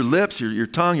 bless your lips, your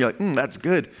tongue. You're like, that's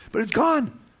good. But it's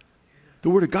gone. The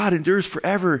word of God endures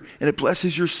forever, and it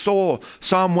blesses your soul.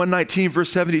 Psalm 119, verse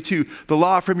 72, the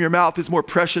law from your mouth is more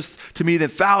precious to me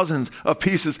than thousands of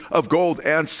pieces of gold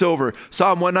and silver.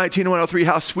 Psalm 119 and 103,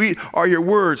 how sweet are your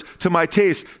words to my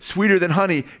taste, sweeter than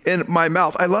honey in my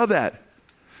mouth. I love that.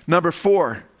 Number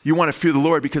 4, you want to fear the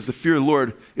Lord because the fear of the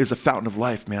Lord is a fountain of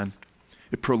life, man.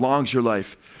 It prolongs your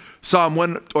life. Psalm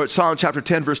chapter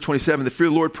 10, verse 27, the fear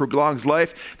of the Lord prolongs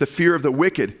life. The fear of the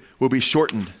wicked will be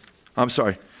shortened.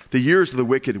 The years of the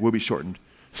wicked will be shortened.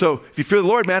 So if you fear the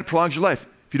Lord, man, it prolongs your life.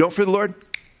 If you don't fear the Lord,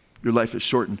 your life is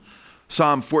shortened.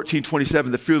 Psalm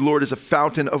 14:27, the fear of the Lord is a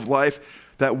fountain of life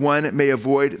that one may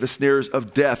avoid the snares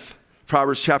of death.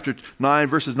 Proverbs chapter 9,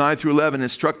 verses 9 through 11,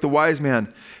 instruct the wise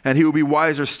man, and he will be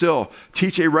wiser still.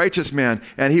 Teach a righteous man,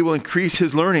 and he will increase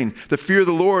his learning. The fear of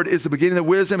the Lord is the beginning of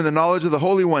wisdom, and the knowledge of the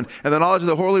Holy One. And the knowledge of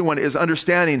the Holy One is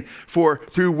understanding. For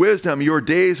through wisdom your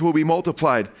days will be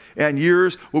multiplied, and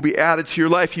years will be added to your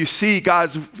life. You see,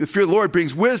 the fear of the Lord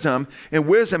brings wisdom, and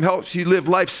wisdom helps you live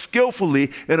life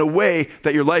skillfully in a way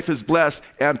that your life is blessed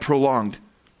and prolonged.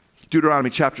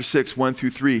 Deuteronomy chapter 6, 1 through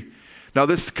 3. Now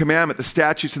this commandment, the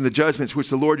statutes and the judgments which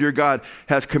the Lord your God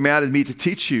has commanded me to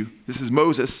teach you, this is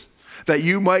Moses, that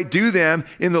you might do them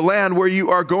in the land where you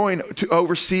are going to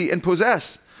oversee and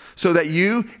possess, so that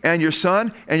you and your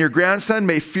son and your grandson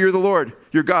may fear the Lord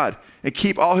your God and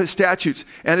keep all his statutes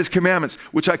and his commandments,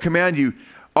 which I command you,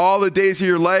 all the days of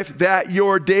your life, that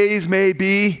your days may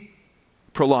be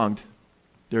prolonged.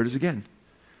 There it is again.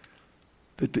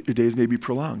 That your days may be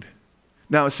prolonged.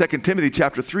 Now in 2 Timothy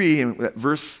chapter 3, and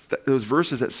those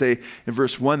verses that say in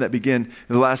verse 1 that begin, in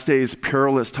the last days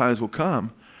perilous times will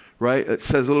come, right? It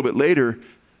says a little bit later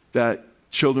that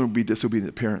children will be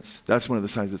disobedient to parents. That's one of the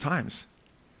signs of the times.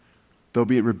 They'll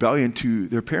be in rebellion to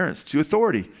their parents, to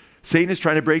authority. Satan is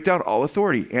trying to break down all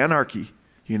authority, anarchy,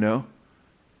 you know.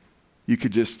 You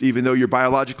could just, even though you're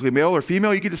biologically male or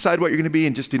female, you can decide what you're going to be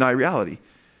and just deny reality.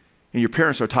 And your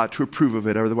parents are taught to approve of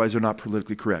it, otherwise they're not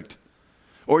politically correct.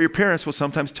 Or your parents will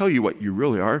sometimes tell you what you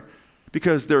really are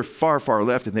because they're far, far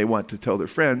left and they want to tell their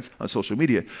friends on social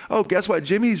media, oh, guess what?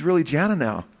 Jimmy's really Jana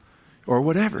now, or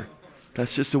whatever.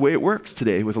 That's just the way it works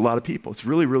today with a lot of people. It's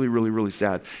really, really, really, really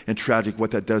sad and tragic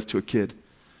what that does to a kid.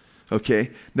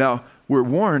 Okay? Now, we're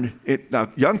warned,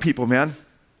 now young people, man,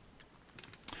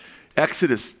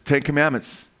 Exodus, 10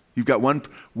 commandments. You've got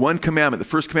one commandment. The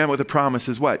first commandment with a promise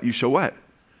is what? You shall what?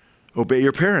 Obey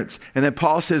your parents. And then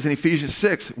Paul says in Ephesians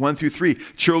 6, 1 through 3,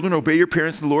 children, obey your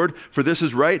parents in the Lord, for this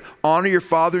is right. Honor your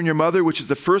father and your mother, which is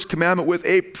the first commandment with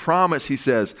a promise, he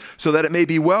says, so that it may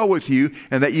be well with you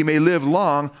and that you may live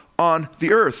long on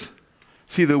the earth.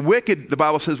 See, the wicked, the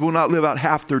Bible says, will not live out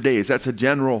half their days. That's a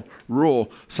general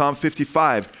rule. Psalm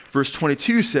 55, verse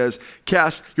 22 says,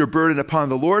 cast your burden upon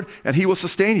the Lord, and he will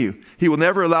sustain you. He will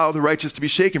never allow the righteous to be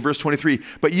shaken. Verse 23,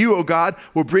 but you, O God,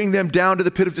 will bring them down to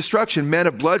the pit of destruction. Men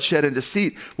of bloodshed and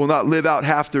deceit will not live out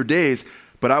half their days,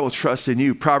 but I will trust in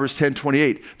you. Proverbs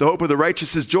 10:28, the hope of the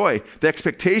righteous is joy. The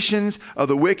expectations of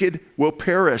the wicked will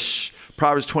perish.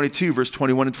 Proverbs 22, verse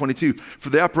 21 and 22, for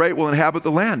the upright will inhabit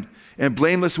the land, and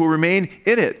blameless will remain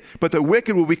in it. But the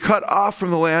wicked will be cut off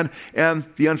from the land, and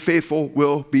the unfaithful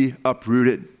will be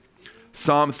uprooted.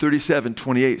 Psalm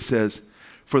 37:28 says,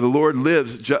 For the Lord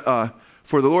loves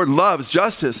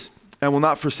justice and will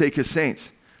not forsake his saints.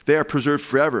 They are preserved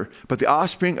forever, but the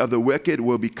offspring of the wicked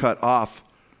will be cut off.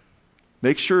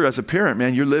 Make sure as a parent,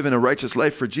 man, you're living a righteous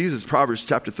life for Jesus. Proverbs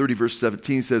chapter 30, verse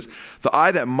 17 says, the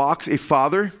eye that mocks a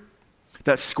father,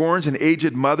 that scorns an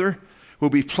aged mother, will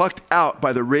be plucked out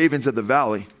by the ravens of the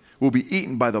valley, will be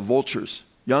eaten by the vultures.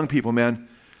 Young people, man,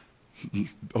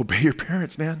 obey your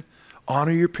parents, man.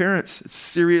 Honor your parents. It's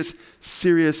serious,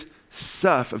 serious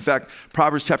stuff. In fact,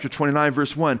 Proverbs chapter 29,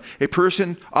 verse 1, a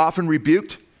person often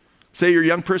rebuked, say you're a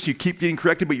young person, you keep getting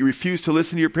corrected, but you refuse to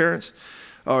listen to your parents,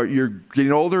 or you're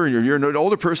getting older and you're an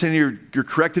older person and you're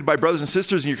corrected by brothers and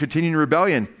sisters and you're continuing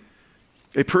rebellion.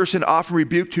 A person often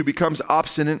rebuked who becomes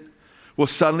obstinate will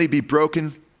suddenly be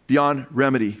broken beyond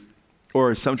remedy,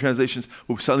 or some translations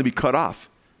will suddenly be cut off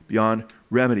beyond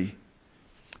remedy.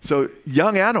 So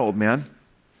young and old, man,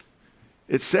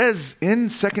 it says in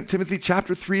 2 Timothy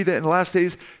chapter 3 that in the last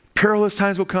days perilous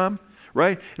times will come,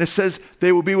 right? And it says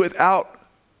they will be without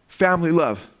family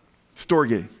love,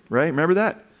 storge, right? Remember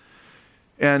that?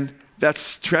 And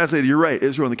that's translated, you're right,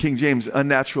 Israel in the King James,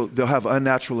 unnatural, they'll have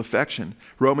unnatural affection.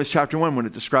 Romans chapter 1, when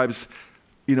it describes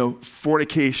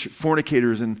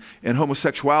fornicators and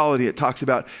homosexuality. It talks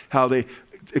about how they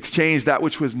exchanged that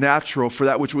which was natural for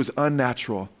that which was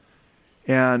unnatural.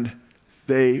 And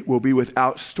they will be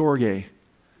without storge,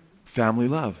 family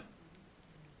love.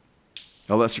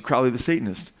 Aleister Crowley, the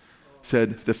Satanist,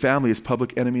 said the family is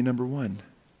public enemy number one.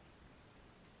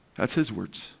 That's his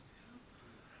words.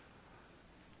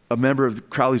 A member of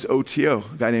Crowley's OTO,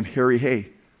 a guy named Harry Hay,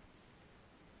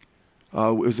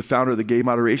 was the founder of the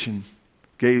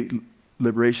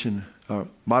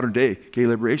modern day gay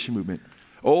liberation movement.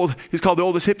 He's called the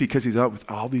oldest hippie because he's out with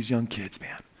all these young kids,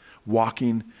 man,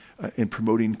 walking and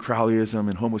promoting Crowleyism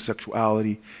and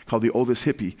homosexuality, called the oldest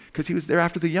hippie because he was there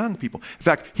after the young people. In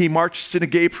fact, he marched in a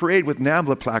gay parade with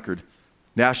NAMBLA placard,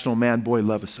 National Man-Boy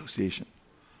Love Association.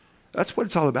 That's what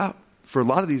it's all about for a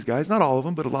lot of these guys, not all of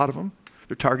them, but a lot of them.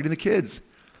 They're targeting the kids.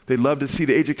 They'd love to see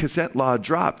the age of consent law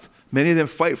dropped. Many of them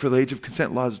fight for the age of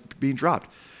consent laws being dropped.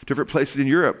 Different places in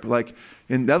Europe, like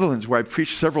in Netherlands, where I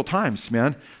preached several times,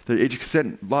 man, the age of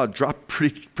consent law dropped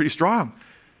pretty strong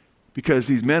because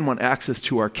these men want access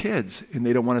to our kids, and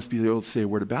they don't want us to be able to say a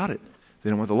word about it. They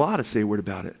don't want the law to say a word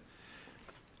about it.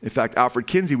 In fact, Alfred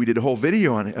Kinsey, we did a whole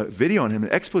video on him, an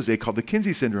expose called the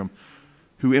Kinsey Syndrome,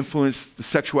 who influenced the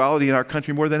sexuality in our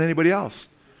country more than anybody else.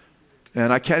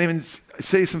 And I can't even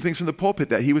say some things from the pulpit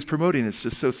that he was promoting. It's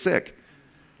just so sick.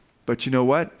 But you know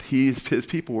what? His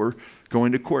people were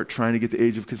going to court trying to get the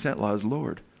age of consent laws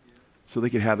lowered so they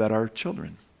could have that our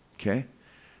children. Okay?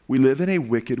 We live in a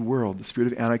wicked world. The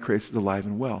spirit of Antichrist is alive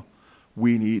and well.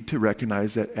 We need to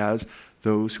recognize that as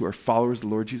those who are followers of the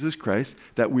Lord Jesus Christ,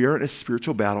 that we are in a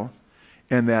spiritual battle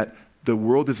and that the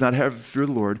world does not have the fear of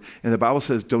the Lord. And the Bible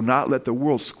says, do not let the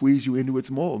world squeeze you into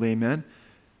its mold. Amen?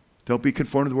 Don't be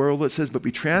conformed to the world, it says, but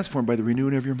be transformed by the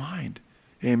renewing of your mind.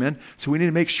 Amen? So we need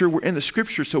to make sure we're in the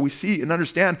Scripture so we see and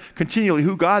understand continually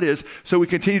who God is so we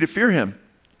continue to fear Him.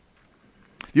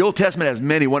 The Old Testament has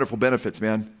many wonderful benefits,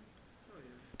 man,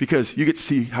 because you get to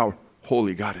see how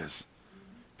holy God is,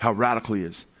 how radical He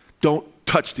is. Don't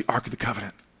touch the Ark of the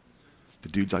Covenant. The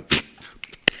dude's like,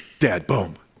 dead,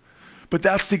 boom. But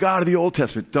that's the God of the Old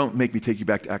Testament. Don't make me take you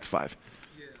back to Acts 5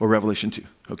 or Revelation 2,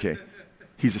 okay?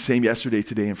 He's the same yesterday,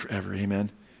 today, and forever,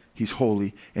 amen? He's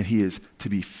holy, and He is to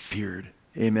be feared,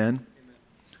 amen?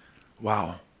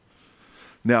 Wow.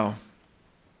 Now,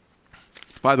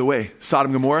 by the way,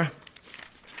 Sodom and Gomorrah,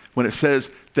 when it says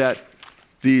that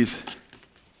these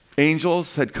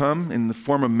angels had come in the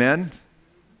form of men,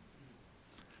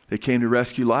 they came to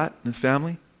rescue Lot and his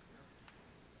family.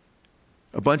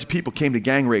 A bunch of people came to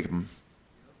gang rape him.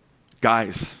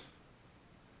 Guys.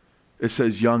 It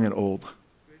says young and old.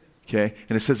 Okay?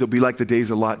 And it says it'll be like the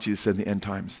days of Lot, Jesus said, in the end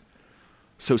times.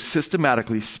 So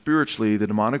systematically, spiritually, the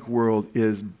demonic world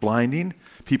is blinding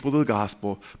people to the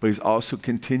gospel, but he's also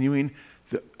continuing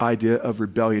the idea of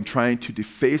rebellion, trying to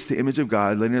deface the image of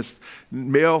God, letting us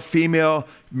male, female,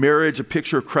 marriage, a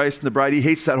picture of Christ and the bride. He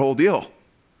hates that whole deal.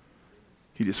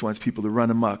 He just wants people to run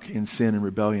amok in sin and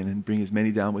rebellion and bring as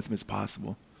many down with him as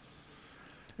possible.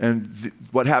 And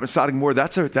what happened to Sodom and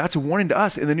Gomorrah, that's a warning to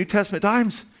us in the New Testament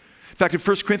times. In fact, in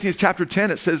 1 Corinthians chapter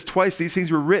 10, it says twice these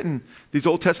things were written, these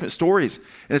Old Testament stories.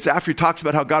 And it's after he talks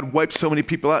about how God wiped so many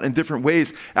people out in different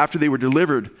ways after they were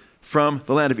delivered from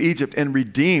the land of Egypt and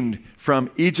redeemed from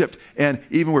Egypt, and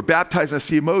even were baptized in the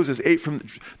sea of Moses, ate from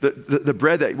the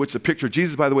bread, which is a picture of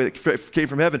Jesus, by the way, that came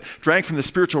from heaven, drank from the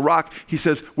spiritual rock, he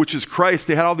says, which is Christ.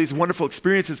 They had all these wonderful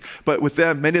experiences, but with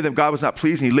them, many of them, God was not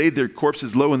pleased, and he laid their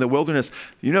corpses low in the wilderness.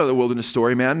 You know the wilderness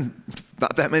story, man.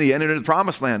 Not that many entered into the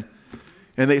promised land.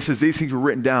 And they says these things were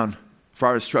written down for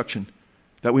our instruction,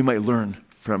 that we might learn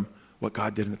from what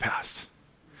God did in the past.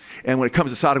 And when it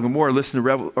comes to Sodom and Gomorrah, listen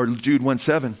to Jude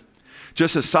 1:7.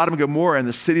 Just as Sodom and Gomorrah and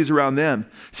the cities around them,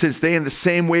 since they in the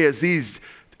same way as these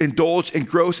indulged in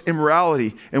gross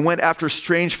immorality and went after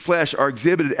strange flesh, are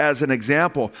exhibited as an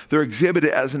example. They're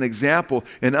exhibited as an example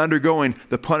in undergoing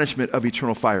the punishment of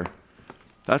eternal fire.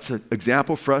 That's an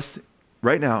example for us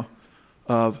right now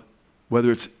of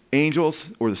whether it's angels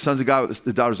or the sons of God,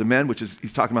 the daughters of men, which is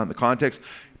he's talking about in the context,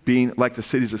 being like the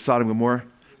cities of Sodom and Gomorrah,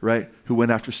 right, who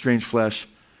went after strange flesh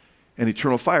and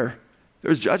eternal fire.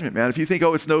 There's judgment, man. If you think,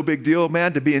 it's no big deal,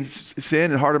 man, to be in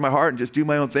sin and hard in my heart and just do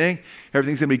my own thing,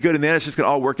 everything's gonna be good, and then it's just gonna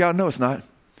all work out. No, it's not.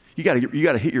 You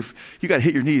gotta hit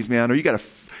your knees, man, or you gotta,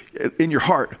 in your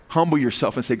heart, humble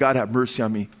yourself and say, God, have mercy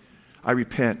on me. I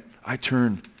repent. I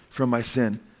turn from my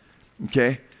sin.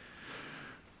 Okay.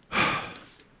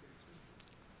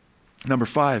 Number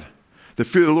 5, the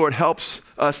fear of the Lord helps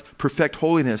us perfect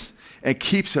holiness and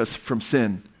keeps us from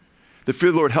sin. The fear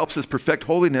of the Lord helps us perfect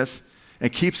holiness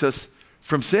and keeps us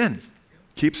from sin,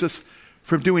 keeps us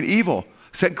from doing evil.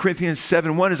 2 Corinthians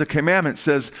 7:1 is a commandment. It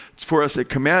says for us, it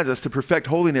commands us to perfect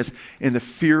holiness in the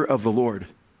fear of the Lord.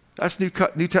 That's New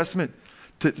Testament.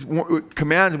 We're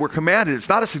commanded. It's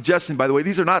not a suggestion, by the way.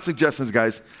 These are not suggestions,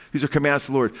 guys. These are commands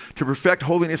to the Lord. To perfect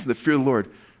holiness in the fear of the Lord,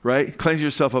 right? Cleanse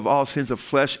yourself of all sins of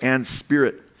flesh and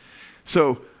spirit.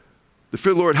 So the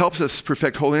fear of the Lord helps us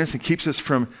perfect holiness and keeps us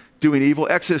from doing evil.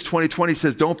 Exodus 20:20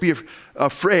 says, don't be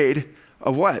afraid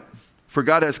of what? For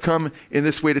God has come in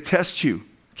this way to test you.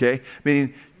 Okay?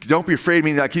 Meaning, don't be afraid,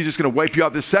 meaning like he's just going to wipe you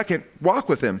out this second. Walk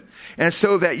with him. And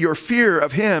so that your fear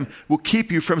of him will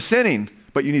keep you from sinning.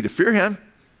 But you need to fear him.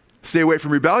 Stay away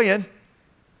from rebellion.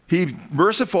 He's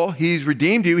merciful. He's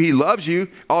redeemed you. He loves you.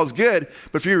 All is good.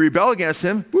 But if you rebel against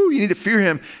him, you need to fear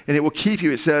him. And it will keep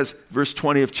you, it says, verse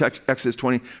 20 of Exodus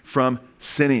 20, from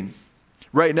sinning.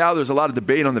 Right now, there's a lot of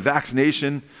debate on the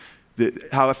vaccination,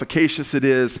 how efficacious it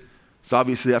is. It's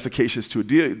obviously efficacious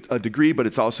to a degree, but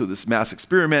it's also this mass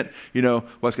experiment. You know,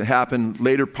 what's going to happen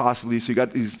later possibly. So you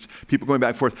got these people going back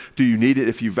and forth. Do you need it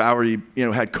if you've already,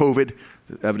 had COVID?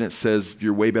 The evidence says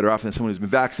you're way better off than someone who's been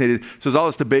vaccinated. So there's all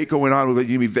this debate going on.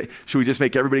 Should we just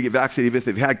make everybody get vaccinated if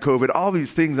they've had COVID? All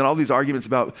these things and all these arguments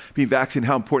about being vaccinated,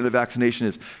 how important the vaccination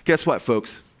is. Guess what,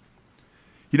 folks?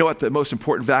 You know what the most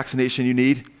important vaccination you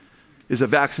need is a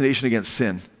vaccination against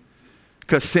sin.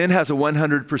 Because sin has a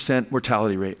 100%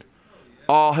 mortality rate.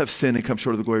 All have sinned and come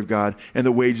short of the glory of God, and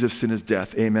the wages of sin is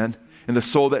death. Amen. And the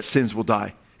soul that sins will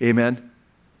die. Amen.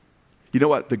 You know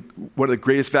what one of the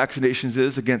greatest vaccinations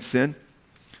is against sin?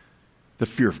 The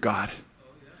fear of God.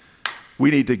 We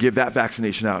need to give that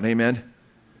vaccination out. Amen.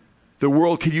 The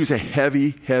world could use a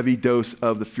heavy, heavy dose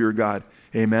of the fear of God.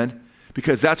 Amen.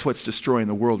 Because that's what's destroying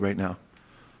the world right now.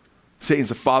 Satan's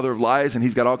the father of lies, and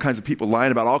he's got all kinds of people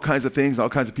lying about all kinds of things, all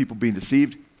kinds of people being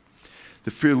deceived.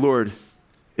 The fear of the Lord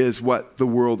is what the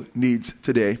world needs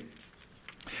today.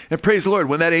 And praise the Lord,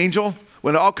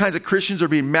 when all kinds of Christians are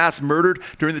being mass murdered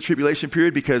during the tribulation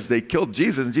period because they killed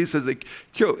Jesus, and Jesus says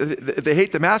they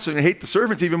hate the master and they hate the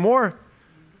servants even more,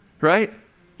 right?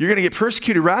 You're going to get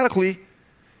persecuted radically,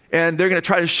 and they're going to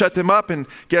try to shut them up, and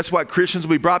guess what? Christians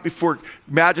will be brought before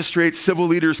magistrates, civil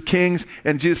leaders, kings,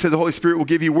 and Jesus said the Holy Spirit will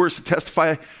give you words to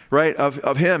testify, right,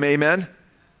 of him, amen?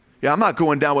 Yeah, I'm not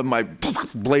going down with my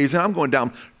blazing. I'm going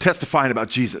down testifying about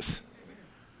Jesus.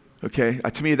 Okay?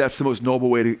 To me, that's the most noble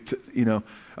way to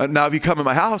now, if you come in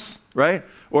my house, right?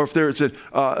 Or if there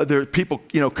are people,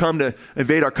 come to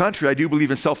invade our country, I do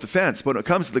believe in self-defense. But when it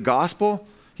comes to the gospel,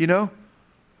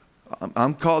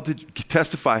 I'm called to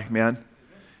testify, man.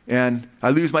 And I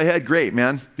lose my head, great,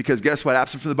 man. Because guess what?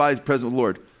 Absent from the body is the presence of the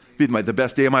Lord. It'll be the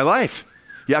best day of my life.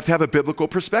 You have to have a biblical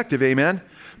perspective, amen?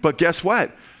 But guess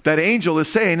what? That angel is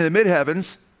saying in the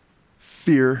mid-heavens,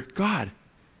 fear God.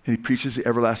 And he preaches the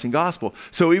everlasting gospel.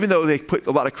 So even though they put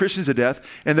a lot of Christians to death,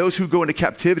 and those who go into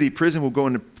captivity, prison will go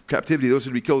into captivity. Those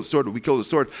who will be killed with the sword will be killed with the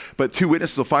sword. But 2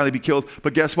 witnesses will finally be killed.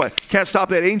 But guess what? Can't stop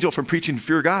that angel from preaching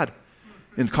fear God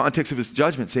in the context of his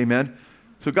judgments. Amen.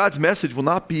 So God's word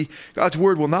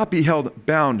will not be held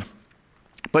bound.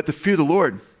 But the fear of the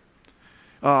Lord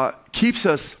keeps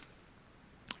us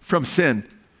from sin.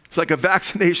 It's like a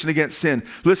vaccination against sin.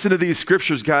 Listen to these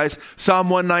scriptures, guys. Psalm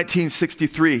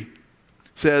 119:63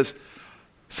 says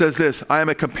this, I am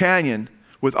a companion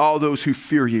with all those who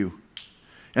fear you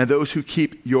and those who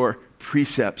keep your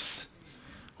precepts.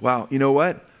 Wow, you know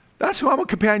what? That's who I'm a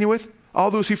companion with,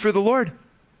 all those who fear the Lord.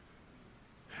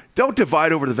 Don't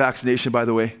divide over the vaccination, by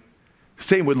the way.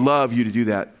 Satan would love you to do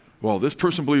that. Well, this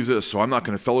person believes this, so I'm not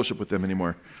going to fellowship with them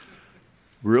anymore.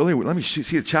 Really? Let me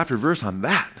see a chapter verse on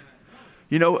that.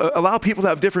 Allow people to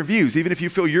have different views. Even if you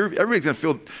feel everybody's going to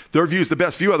feel their view is the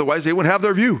best view. Otherwise, they wouldn't have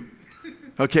their view.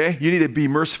 Okay? You need to be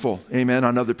merciful, amen,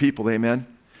 on other people, amen.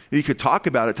 You could talk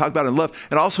about it in love,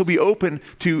 and also be open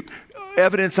to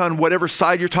evidence on whatever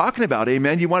side you're talking about,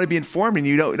 amen. You want to be informed, and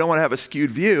you don't want to have a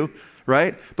skewed view,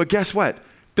 right? But guess what?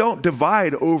 Don't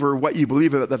divide over what you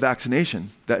believe about the vaccination.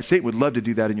 That Satan would love to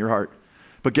do that in your heart.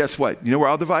 But guess what? You know where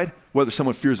I'll divide? Whether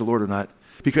someone fears the Lord or not.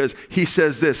 Because he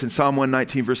says this in Psalm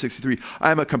 119, verse 63,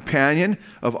 I am a companion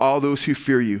of all those who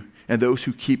fear you and those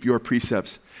who keep your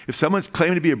precepts. If someone's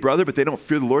claiming to be a brother, but they don't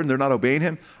fear the Lord and they're not obeying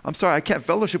him, I'm sorry, I can't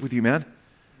fellowship with you, man,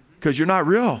 because you're not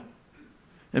real.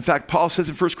 In fact, Paul says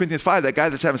in 1 Corinthians 5, that guy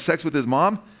that's having sex with his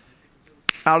mom,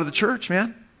 out of the church,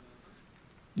 man.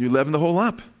 You're leavening the whole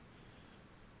lump.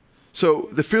 So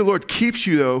the fear of the Lord keeps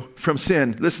you, though, from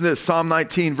sin. Listen to this, Psalm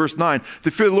 19, verse 9.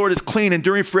 The fear of the Lord is clean,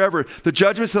 enduring forever. The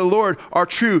judgments of the Lord are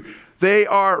true. They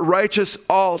are righteous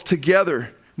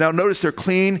altogether. Now notice they're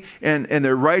clean and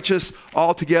they're righteous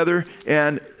altogether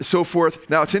and so forth.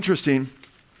 Now it's interesting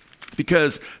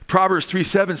because Proverbs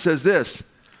 3:7 says this.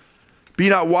 Be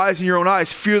not wise in your own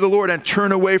eyes. Fear the Lord and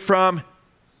turn away from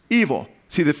evil.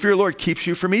 See, the fear of the Lord keeps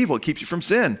you from evil. It keeps you from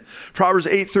sin. Proverbs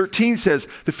 8:13 says,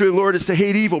 the fear of the Lord is to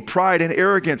hate evil, pride and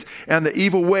arrogance, and the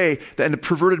evil way and the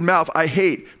perverted mouth I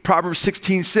hate. Proverbs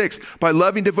 16:6, by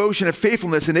loving devotion and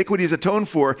faithfulness, iniquity is atoned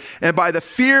for, and by the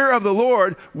fear of the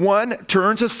Lord, one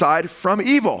turns aside from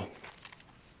evil.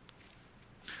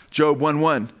 Job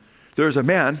 1:1, there was a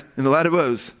man in the land of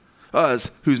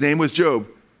Uz, whose name was Job,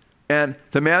 and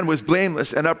the man was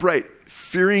blameless and upright,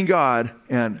 fearing God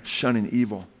and shunning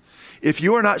evil. If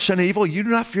you are not shunning evil, you do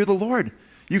not fear the Lord.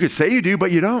 You could say you do,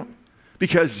 but you don't,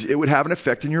 because it would have an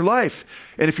effect in your life.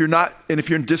 And if you're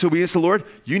in disobedience to the Lord,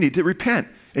 you need to repent.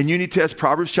 And you need to, as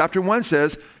Proverbs chapter 1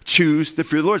 says, choose the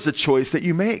fear of the Lord. It's a choice that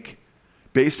you make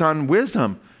based on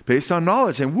wisdom, based on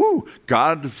knowledge. And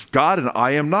God is God and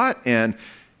I am not. And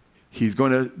everything's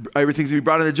going to be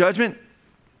brought into judgment.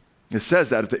 It says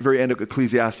that at the very end of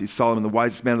Ecclesiastes, Solomon, the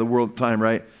wisest man of the world at the time,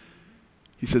 right?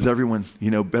 He says, everyone,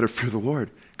 better fear the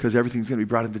Lord, because everything's going to be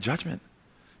brought into judgment.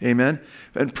 Amen.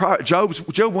 And Job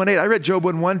 1:8, I read Job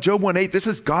 1:1, Job 1:8, this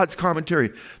is God's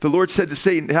commentary. The Lord said to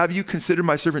Satan, have you considered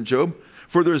my servant Job?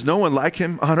 For there is no one like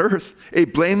him on earth, a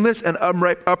blameless and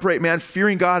upright man,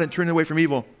 fearing God and turning away from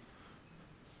evil.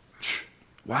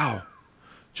 Wow.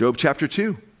 Job chapter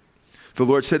 2. The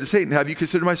Lord said to Satan, have you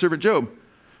considered my servant Job?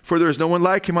 For there is no one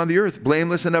like him on the earth,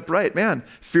 blameless and upright man,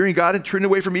 fearing God and turning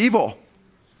away from evil.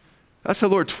 That's the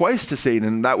Lord twice to Satan,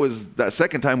 and that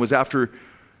second time was after,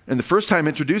 and the first time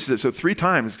introduces it, so 3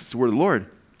 times it's the word of the Lord.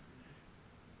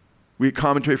 We get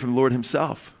commentary from the Lord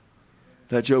himself,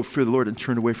 that Job feared the Lord and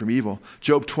turned away from evil.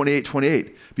 Job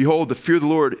 28:28, behold, the fear of the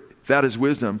Lord, that is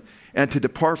wisdom, and to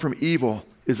depart from evil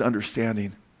is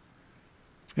understanding.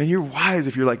 And you're wise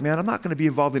if you're like, man, I'm not going to be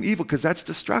involved in evil because that's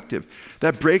destructive.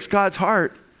 That breaks God's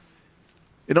heart.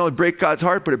 It not only breaks God's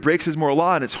heart, but it breaks his moral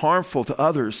law, and it's harmful to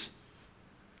others.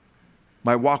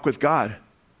 My walk with God.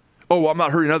 Oh, well, I'm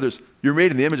not hurting others. You're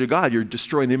made in the image of God. You're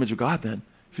destroying the image of God then.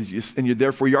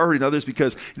 Therefore you're hurting others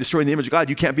because you're destroying the image of God.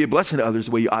 You can't be a blessing to others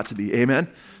the way you ought to be. Amen?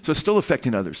 So it's still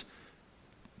affecting others.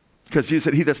 Because Jesus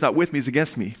said, he that's not with me is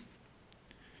against me.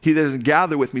 He that doesn't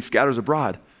gather with me scatters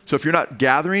abroad. So if you're not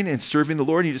gathering and serving the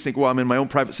Lord, and you just think, well, I'm in my own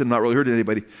private sin, I'm not really hurting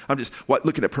anybody. I'm just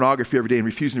looking at pornography every day and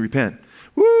refusing to repent.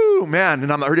 Woo, man,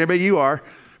 and I'm not hurting anybody, you are.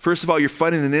 First of all, you're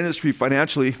funding an industry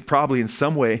financially, probably in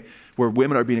some way, where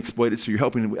women are being exploited, so you're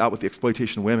helping out with the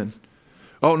exploitation of women.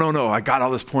 Oh, no, I got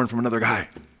all this porn from another guy.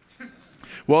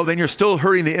 Well, then you're still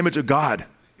hurting the image of God.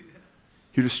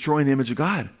 You're destroying the image of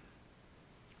God.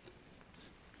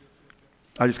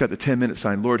 I just got the 10-minute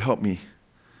sign. Lord, help me.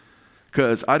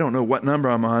 Because I don't know what number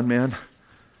I'm on, man.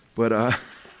 But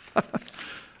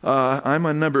I'm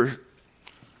on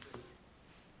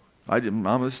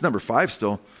this is number 5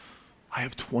 still. I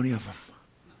have 20 of them.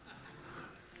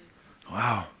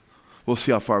 Wow. We'll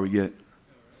see how far we get.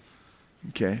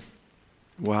 Okay.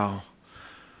 Wow.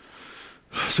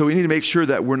 So we need to make sure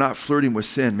that we're not flirting with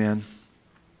sin, man.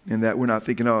 And that we're not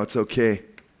thinking, oh, it's okay.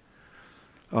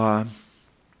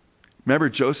 Remember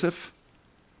Joseph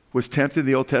was tempted in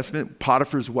the Old Testament?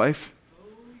 Potiphar's wife.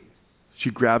 She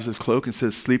grabs his cloak and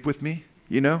says, sleep with me,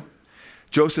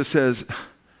 Joseph says,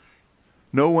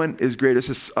 no one is greater. This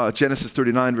is Genesis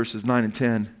 39, verses 9 and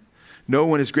 10. No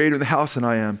one is greater in the house than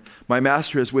I am. My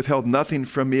master has withheld nothing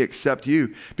from me except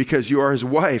you, because you are his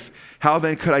wife. How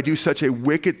then could I do such a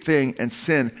wicked thing and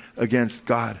sin against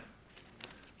God?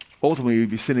 Ultimately, he'd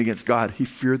be sinning against God. He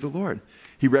feared the Lord.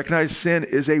 He recognized sin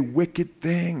is a wicked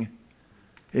thing.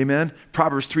 Amen.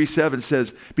 Proverbs 3:7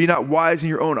 says, be not wise in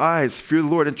your own eyes. Fear the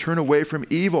Lord and turn away from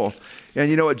evil. And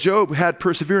you know what? Job had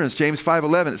perseverance. James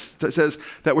 5:11 says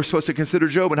that we're supposed to consider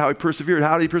Job and how he persevered.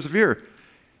 How did he persevere?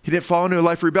 He didn't fall into a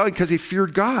life of rebellion because he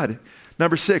feared God.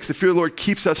 Number 6, the fear of the Lord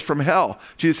keeps us from hell.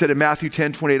 Jesus said in Matthew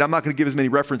 10:28, I'm not going to give as many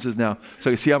references now, so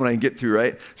I can see how many I can get through,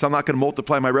 right? So I'm not going to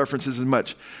multiply my references as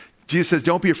much. Jesus says,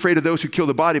 don't be afraid of those who kill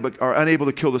the body but are unable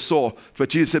to kill the soul. But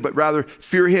Jesus said, but rather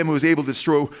fear him who is able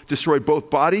to destroy both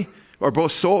body, or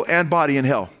both soul and body in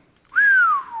hell.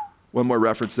 One more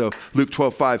reference though, Luke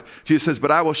 12:5. Jesus says,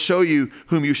 but I will show you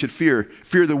whom you should fear.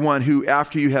 Fear the one who,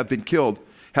 after you have been killed,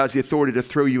 has the authority to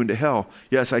throw you into hell.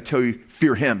 Yes, I tell you,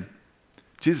 fear him.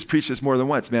 Jesus preached this more than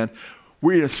once, man.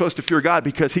 We're supposed to fear God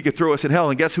because he could throw us in hell.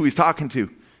 And guess who he's talking to?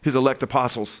 His elect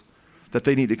apostles, that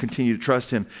they need to continue to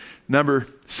trust him. Number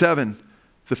 7,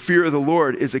 the fear of the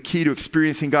Lord is a key to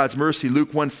experiencing God's mercy.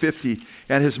 Luke 1:50,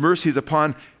 and his mercy is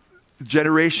upon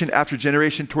generation after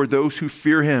generation toward those who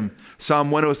fear him.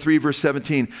 Psalm 103 verse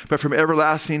 17, but from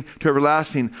everlasting to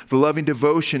everlasting, the loving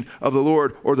devotion of the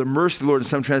Lord, or the mercy of the Lord in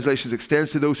some translations,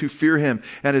 extends to those who fear him,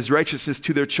 and his righteousness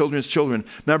to their children's children.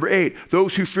 Number 8,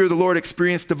 those who fear the Lord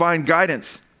experience divine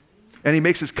guidance, and he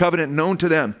makes his covenant known to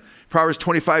them. Proverbs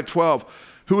 25:12,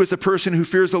 who is the person who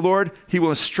fears the Lord? He will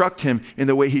instruct him in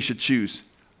the way he should choose.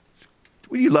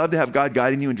 Would you love to have God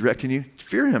guiding you and directing you?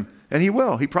 Fear him. And he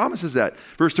will. He promises that.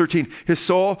 Verse 13, his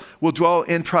soul will dwell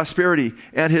in prosperity,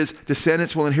 and his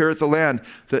descendants will inherit the land.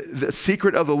 The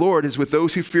secret of the Lord is with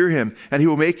those who fear him, and he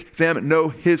will make them know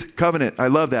his covenant. I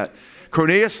love that.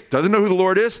 Cornelius doesn't know who the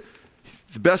Lord is.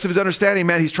 The best of his understanding,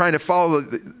 man, he's trying to follow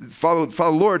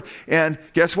the Lord. And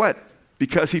guess what?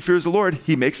 Because he fears the Lord,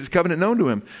 he makes his covenant known to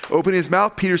him. Opening his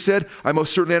mouth, Peter said, I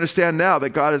most certainly understand now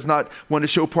that God is not one to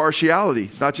show partiality.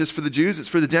 It's not just for the Jews, it's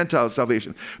for the Gentiles'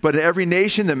 salvation. But in every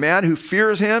nation, the man who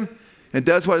fears him and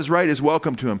does what is right is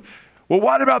welcome to him. Well,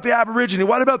 what about the Aborigine?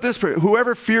 What about this?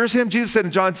 Whoever fears him, Jesus said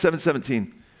in John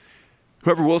 7:17,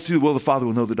 whoever wills to do the will of the Father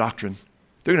will know the doctrine.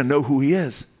 They're going to know who he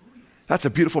is. That's a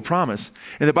beautiful promise.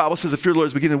 And the Bible says the fear of the Lord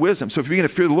is the beginning of wisdom. So if you begin to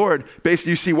fear the Lord,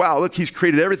 basically you see, wow, look, he's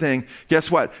created everything. Guess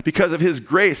what? Because of his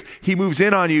grace, he moves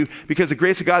in on you, because the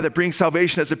grace of God that brings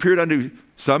salvation has appeared unto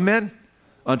some men,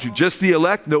 unto just the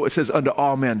elect. No, it says unto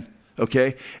all men.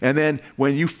 Okay? And then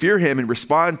when you fear him and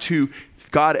respond to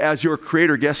God as your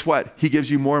creator, guess what? He gives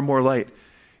you more and more light.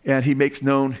 And he makes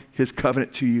known his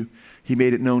covenant to you. He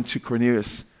made it known to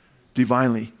Cornelius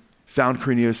divinely, found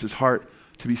Cornelius' heart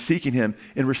to be seeking him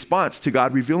in response to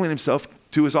God revealing himself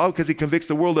to us all, because he convicts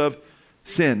the world of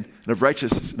sin and of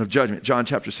righteousness and of judgment. John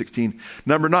chapter 16.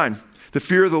 Number 9, the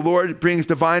fear of the Lord brings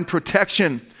divine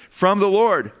protection from the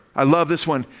Lord. I love this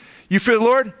one. You fear the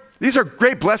Lord? These are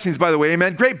great blessings, by the way,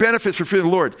 amen. Great benefits for fearing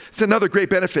the Lord. It's another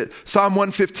great benefit. Psalm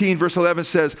 115 verse 11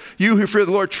 says, you who fear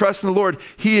the Lord, trust in the Lord.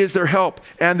 He is their help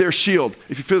and their shield.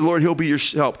 If you fear the Lord, he'll be your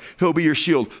help. He'll be your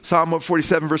shield. Psalm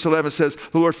 147 verse 11 says,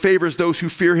 the Lord favors those who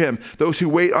fear him, those who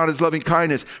wait on his loving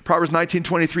kindness. Proverbs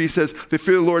 19:23 says, the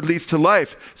fear of the Lord leads to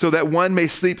life, so that one may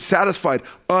sleep satisfied,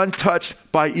 untouched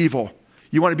by evil.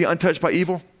 You want to be untouched by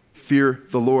evil? Fear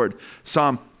the Lord.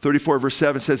 Psalm 34 verse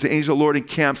 7 says, the angel of the Lord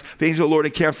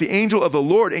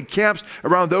encamps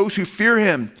around those who fear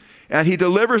him, and he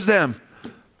delivers them.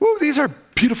 Ooh, these are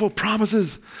beautiful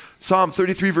promises. Psalm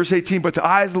 33 verse 18, but the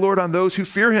eyes of the Lord on those who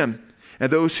fear him,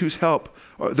 and those who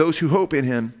hope in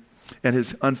him, and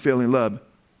his unfailing love.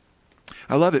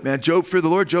 I love it, man. Job feared the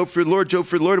Lord, Job feared the Lord, Job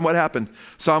feared the Lord, and what happened?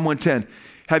 Psalm 110.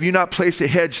 Have you not placed a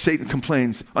hedge, Satan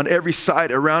complains, on every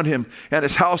side around him and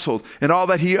his household and all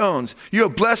that he owns? You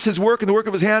have blessed his work, and the work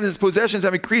of his hand and his possessions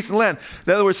have increased in the land.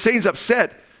 In other words, Satan's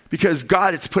upset because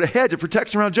God has put a hedge of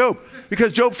protection around Job,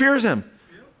 because Job fears him.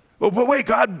 Well, but wait,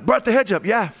 God brought the hedge up.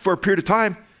 Yeah, for a period of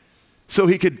time, so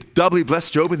he could doubly bless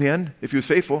Job in the end if he was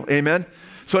faithful. Amen.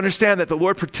 So understand that the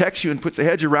Lord protects you and puts a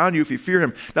hedge around you if you fear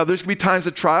him. Now, there's going to be times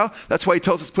of trial. That's why he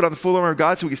tells us to put on the full armor of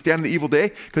God so we can stand in the evil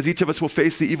day, because each of us will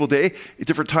face the evil day at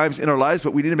different times in our lives,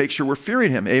 but we need to make sure we're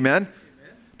fearing him. Amen?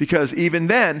 Because even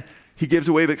then, he gives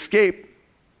a way of escape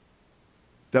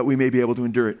that we may be able to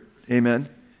endure it. Amen?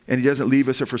 And he doesn't leave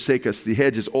us or forsake us. The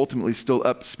hedge is ultimately still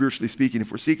up, spiritually speaking, if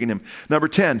we're seeking him. Number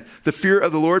 10, the fear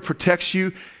of the Lord protects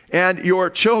you and your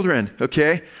children,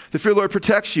 okay? The fear of the Lord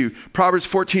protects you. Proverbs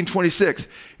 14:26.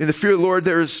 In the fear of the Lord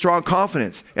there is strong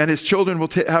confidence, and his children will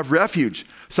have refuge.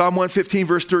 Psalm 115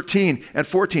 verse 13 and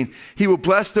 14. He will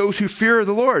bless those who fear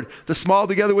the Lord, the small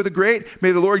together with the great.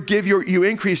 May the Lord give you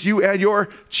increase, you and your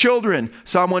children.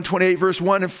 Psalm 128 verse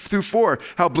 1 through 4.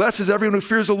 How blessed is everyone who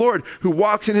fears the Lord, who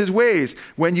walks in his ways.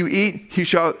 When you eat, he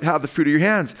shall have the fruit of your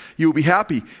hands. You will be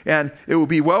happy, and it will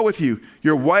be well with you.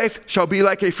 Your wife shall be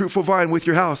like a fruitful vine with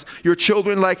your house, your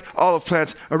children like olive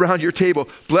plants around your table.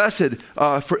 Blessed,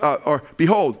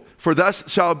 behold, for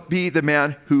thus shall be the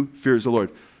man who fears the Lord.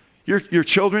 Your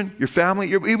children, your family,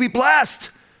 you'll be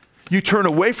blessed. You turn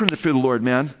away from the fear of the Lord,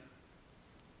 man,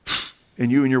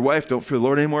 and you and your wife don't fear the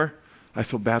Lord anymore. I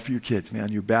feel bad for your kids,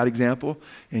 man. You're a bad example,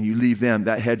 and you leave them.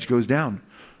 That hedge goes down.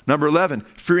 Number 11,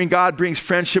 fearing God brings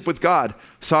friendship with God.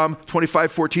 Psalm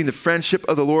 25:14, the friendship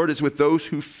of the Lord is with those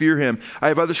who fear him. I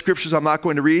have other scriptures I'm not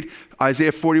going to read.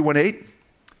 Isaiah 41:8,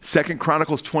 2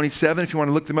 Chronicles 27, if you want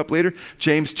to look them up later.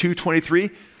 James 2:23.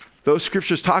 Those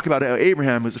scriptures talk about how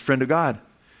Abraham was a friend of God.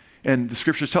 And the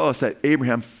scriptures tell us that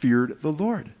Abraham feared the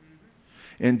Lord.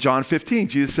 In John 15,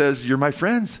 Jesus says, you're my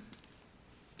friends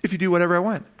if you do whatever I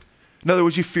want. In other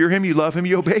words, you fear him, you love him,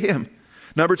 you obey him.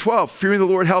 Number 12, fearing the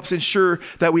Lord helps ensure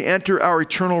that we enter our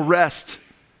eternal rest.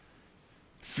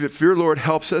 Fear the Lord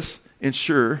helps us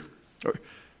ensure, or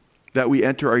that we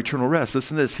enter our eternal rest.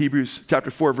 Listen to this, Hebrews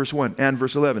chapter 4, verse 1 and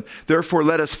verse 11. Therefore,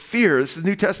 let us fear, this is the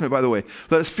New Testament, by the way,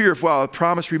 let us fear if while a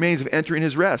promise remains of entering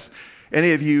his rest,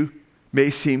 any of you may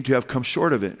seem to have come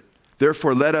short of it.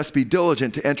 Therefore, let us be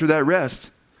diligent to enter that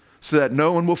rest, so that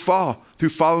no one will fall through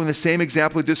following the same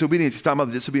example of disobedience. He's talking about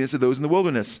the disobedience of those in the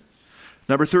wilderness.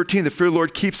 Number 13, the fear of the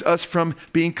Lord keeps us from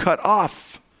being cut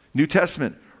off. New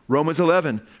Testament, Romans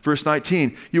 11, verse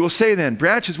 19. You will say then,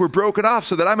 branches were broken off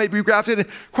so that I may be grafted in.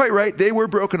 Quite right, they were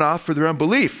broken off for their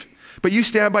unbelief. But you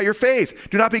stand by your faith.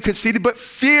 Do not be conceited, but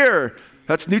fear.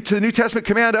 That's new to the New Testament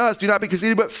command to us. Do not be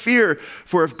conceited, but fear.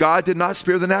 For if God did not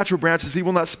spare the natural branches, he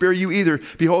will not spare you either.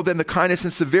 Behold then the kindness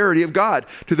and severity of God.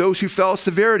 To those who fell,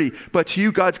 severity. But to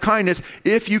you, God's kindness,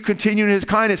 if you continue in his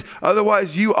kindness.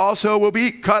 Otherwise, you also will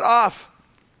be cut off.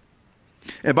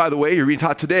 And by the way, you're being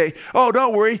taught today, oh,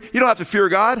 don't worry. You don't have to fear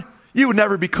God. You would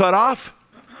never be cut off.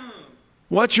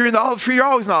 Once you're in the olive tree, you're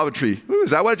always in the olive tree. Ooh, is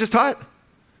that what I just taught?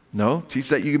 No, teach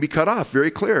that you can be cut off.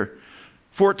 Very clear.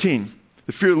 14,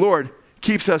 the fear of the Lord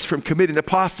keeps us from committing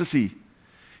apostasy.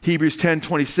 Hebrews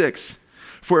 10:26.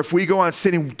 For if we go on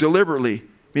sinning deliberately,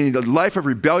 meaning the life of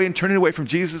rebellion, turning away from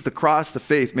Jesus, the cross, the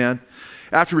faith, man,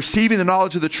 after receiving the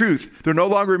knowledge of the truth, there no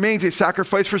longer remains a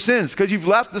sacrifice for sins, because you've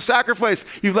left the sacrifice.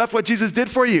 You've left what Jesus did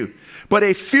for you. But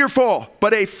a fearful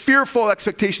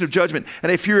expectation of judgment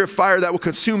and a fury of fire that will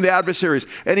consume the adversaries.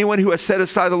 Anyone who has set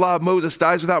aside the law of Moses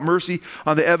dies without mercy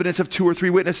on the evidence of 2 or 3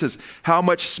 witnesses. How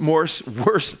much more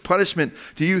worse punishment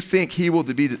do you think he will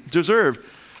deserve?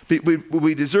 Will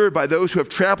be deserved by those who have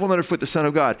trampled underfoot the Son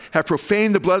of God, have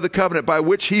profaned the blood of the covenant by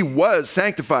which he was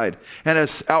sanctified, and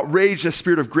has outraged the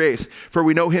Spirit of grace. For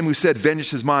we know him who said,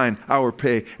 vengeance is mine, I will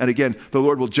repay. And again, the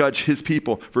Lord will judge his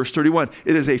people. Verse 31,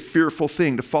 it is a fearful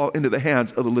thing to fall into the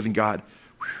hands of the living God.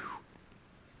 Whew.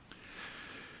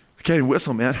 I can't even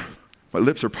whistle, man. My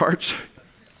lips are parched.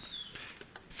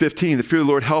 15, the fear of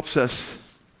the Lord helps us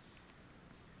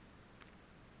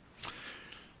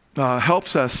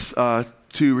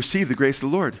to receive the grace of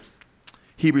the Lord.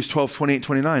 Hebrews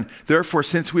 12:28-29. Therefore,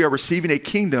 since we are receiving a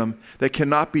kingdom that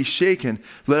cannot be shaken,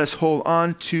 let us hold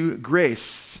on to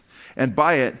grace, and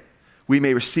by it we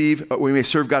may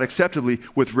serve God acceptably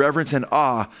with reverence and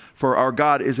awe, for our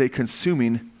God is a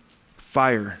consuming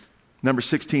fire. Number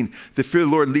 16, the fear of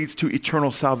the Lord leads to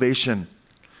eternal salvation.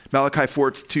 Malachi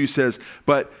 4:2 says,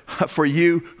 but for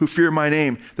you who fear my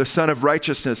name, the Son of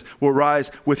Righteousness will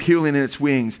rise with healing in its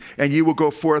wings, and you will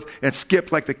go forth and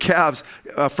skip like the calves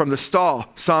from the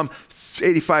stall. Psalm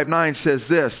 85:9 says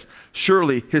this,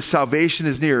 surely his salvation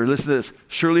is near. Listen to this.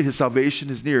 Surely his salvation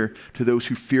is near to those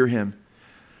who fear him,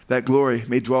 that glory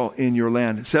may dwell in your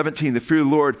land. 17, the fear of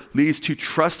the Lord leads to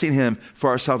trusting him for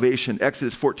our salvation.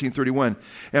 Exodus 14:31.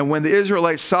 And when the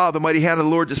Israelites saw the mighty hand of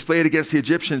the Lord displayed against the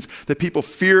Egyptians, the people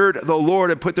feared the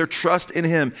Lord and put their trust in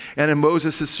him and in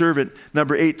Moses his servant.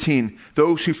 Number 18,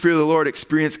 those who fear the Lord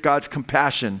experience God's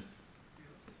compassion.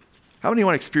 How many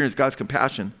want to experience God's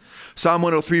compassion? Psalm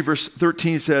 103 verse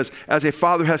 13 says, as a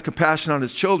father has compassion on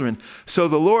his children, so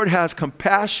the Lord has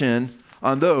compassion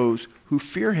on those who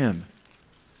fear him.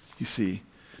 You see,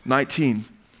 19,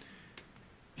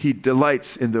 he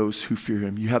delights in those who fear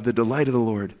him. You have the delight of the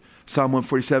Lord. Psalm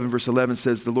 147 verse 11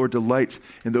 says, the Lord delights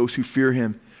in those who fear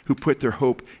him, who put their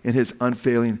hope in his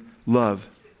unfailing love.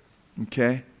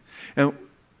 Okay? And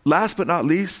last but not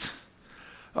least,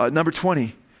 number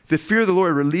 20, the fear of the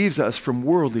Lord relieves us from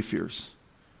worldly fears.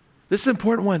 This is an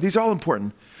important one. These are all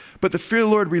important. But the fear of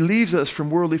the Lord relieves us from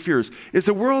worldly fears. Is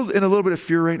the world in a little bit of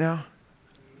fear right now?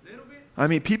 I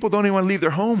mean, people don't even want to leave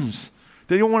their homes.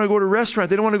 They don't want to go to a restaurant.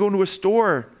 They don't want to go into a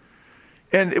store.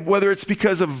 And whether it's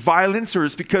because of violence or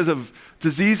it's because of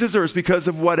diseases or it's because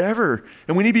of whatever.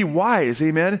 And we need to be wise,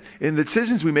 amen, in the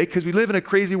decisions we make because we live in a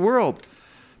crazy world.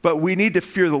 But we need to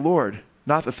fear the Lord,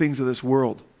 not the things of this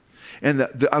world. And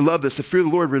I love this. The fear of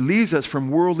the Lord relieves us from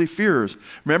worldly fears.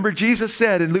 Remember, Jesus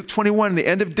said in Luke 21, in the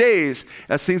end of days,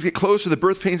 as things get closer, the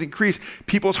birth pains increase,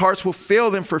 people's hearts will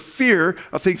fail them for fear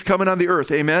of things coming on the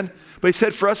earth. Amen? But he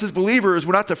said for us as believers,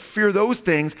 we're not to fear those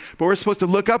things, but we're supposed to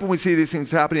look up when we see these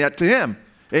things happening to him.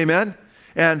 Amen?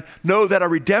 And know that our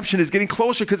redemption is getting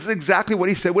closer because it's exactly what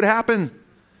he said would happen.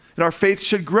 And our faith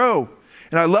should grow.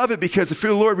 And I love it because the fear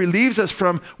of the Lord relieves us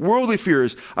from worldly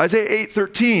fears. Isaiah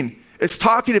 8:13. It's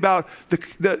talking about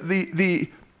and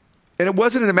it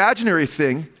wasn't an imaginary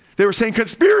thing. They were saying,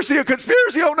 conspiracy, a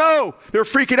conspiracy, oh no. They were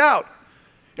freaking out.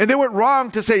 And they went wrong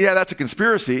to say, yeah, that's a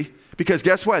conspiracy. Because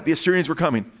guess what? The Assyrians were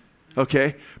coming.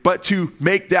 Okay? But to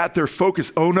make that their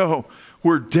focus, oh no,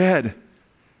 we're dead.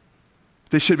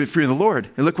 They should have been fearing the Lord.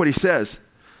 And look what he says.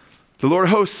 The Lord of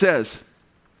hosts says,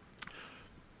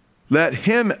 let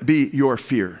him be your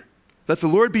fear. Let the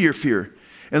Lord be your fear.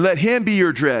 and let him be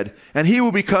your dread, and he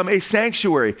will become a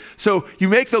sanctuary. So you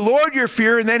make the Lord your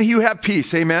fear, and then you have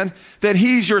peace, amen? Then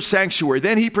he's your sanctuary.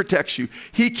 Then he protects you.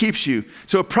 He keeps you.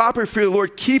 So a proper fear of the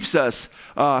Lord keeps us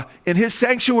in his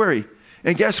sanctuary.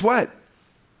 And guess what?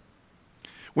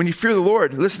 When you fear the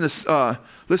Lord, listen to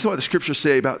what the scriptures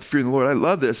say about fearing the Lord. I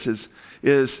love this,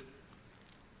 is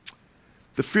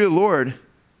the fear of the Lord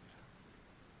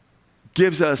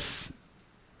gives us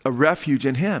a refuge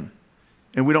in him.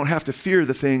 And we don't have to fear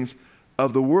the things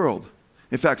of the world.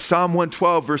 In fact, Psalm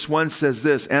 112 verse 1 says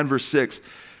this, and verse 6,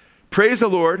 praise the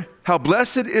Lord, how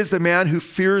blessed is the man who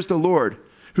fears the Lord,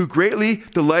 who greatly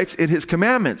delights in his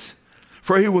commandments.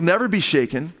 For he will never be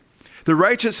shaken. The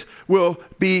righteous will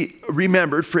be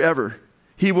remembered forever.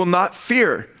 He will not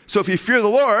fear. So if you fear the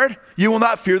Lord, you will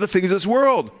not fear the things of this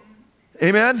world.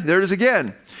 Amen? There it is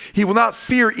again. He will not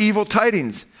fear evil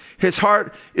tidings. His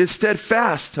heart is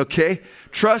steadfast, okay?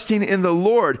 Trusting in the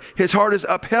Lord. His heart is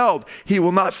upheld. He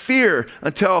will not fear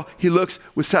until he looks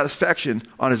with satisfaction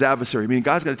on his adversary. I mean,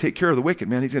 God's going to take care of the wicked,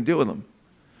 man. He's going to deal with them.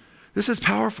 This is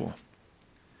powerful.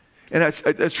 And I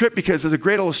tripped because there's a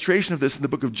great illustration of this in the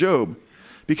book of Job.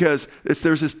 Because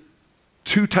there's this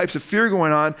two types of fear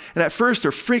going on. And at first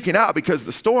they're freaking out because of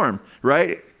the storm,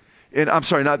 right? And I'm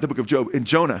sorry, not the book of Job, in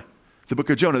Jonah. The book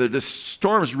of Jonah. The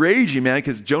storm's raging, man,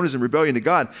 because Jonah's in rebellion to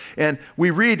God. And we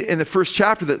read in the first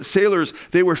chapter that the sailors,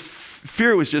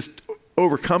 fear was just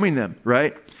overcoming them,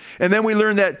 right? And then we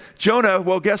learn that Jonah,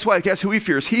 well, guess what? Guess who he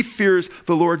fears? He fears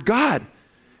the Lord God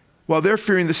while they're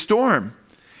fearing the storm.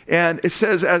 And it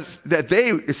says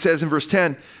in verse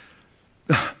 10,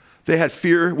 they had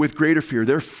fear with greater fear.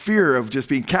 Their fear of just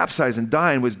being capsized and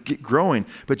dying was growing.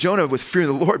 But Jonah was fearing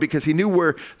the Lord because he knew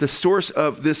where the source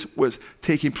of this was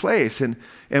taking place. And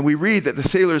we read that the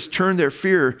sailors turned their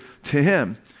fear to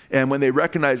him. And when they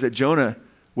recognized that Jonah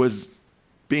was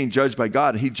being judged by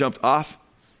God and he jumped off,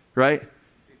 right?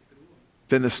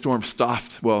 Then the storm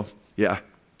stopped. Well, yeah,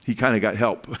 he kind of got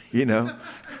help, you know.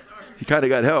 He kind of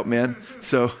got help, man.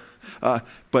 So...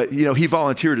 but, you know, he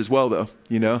volunteered as well, though,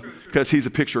 you know, because he's a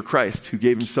picture of Christ who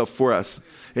gave himself for us.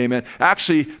 Amen.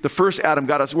 Actually, the first Adam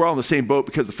got us. We're all in the same boat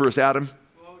because the first Adam,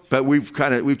 but we've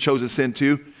chosen sin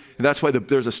too. And that's why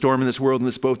there's a storm in this world in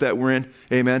this boat that we're in.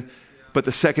 Amen. But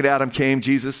the second Adam came,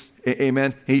 Jesus.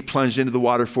 Amen. He plunged into the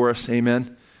water for us.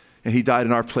 Amen. And he died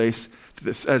in our place.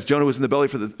 As Jonah was in the belly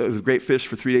of the great fish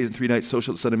for 3 days and 3 nights, so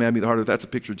shall the Son of Man be in the heart of it. That's a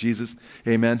picture of Jesus.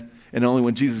 Amen. And only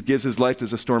when Jesus gives his life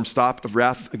does a storm stop of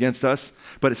wrath against us.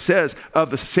 But it says of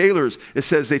the sailors, it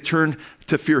says they turned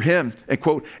to fear him and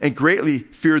quote, and greatly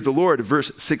feared the Lord.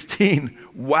 Verse 16.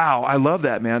 Wow, I love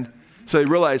that, man. So they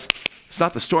realized it's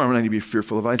not the storm I need to be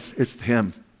fearful of. It's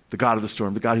him, the God of the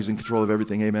storm, the God who's in control of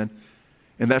everything. Amen.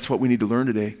 And that's what we need to learn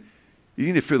today. You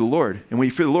need to fear the Lord. And when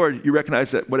you fear the Lord, you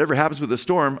recognize that whatever happens with the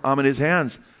storm, I'm in his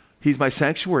hands. He's my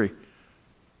sanctuary,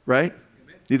 right?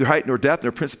 Amen. Neither height nor depth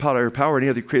nor principality or power or any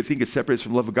other created thing is separated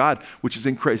from the love of God, which is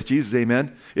in Christ Jesus.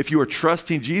 Amen. If you are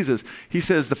trusting Jesus, he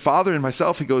says, the Father and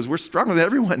myself, he goes, we're stronger than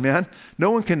everyone, man.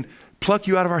 No one can pluck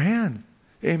you out of our hand.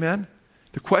 Amen.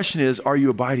 The question is, are you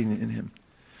abiding in him?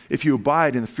 If you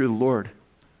abide in the fear of the Lord,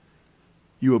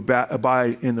 you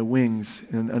abide in the wings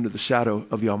and under the shadow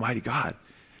of the Almighty God,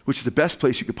 which is the best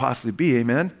place you could possibly be.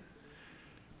 Amen.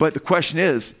 But the question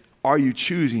is, are you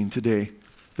choosing today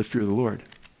the fear of the Lord?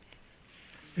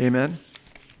 Amen.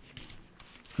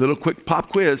 Little quick pop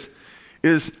quiz.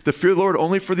 Is the fear of the Lord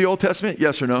only for the Old Testament?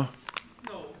 Yes or no?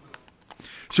 No.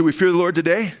 Should we fear the Lord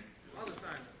today? All the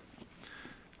time.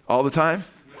 All the time?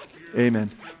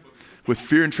 Amen. With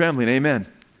fear and trembling. Amen.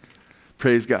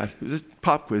 Praise God. It was a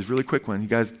pop quiz, really quick one. You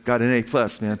guys got an A+,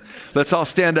 man. Let's all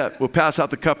stand up. We'll pass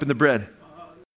out the cup and the bread.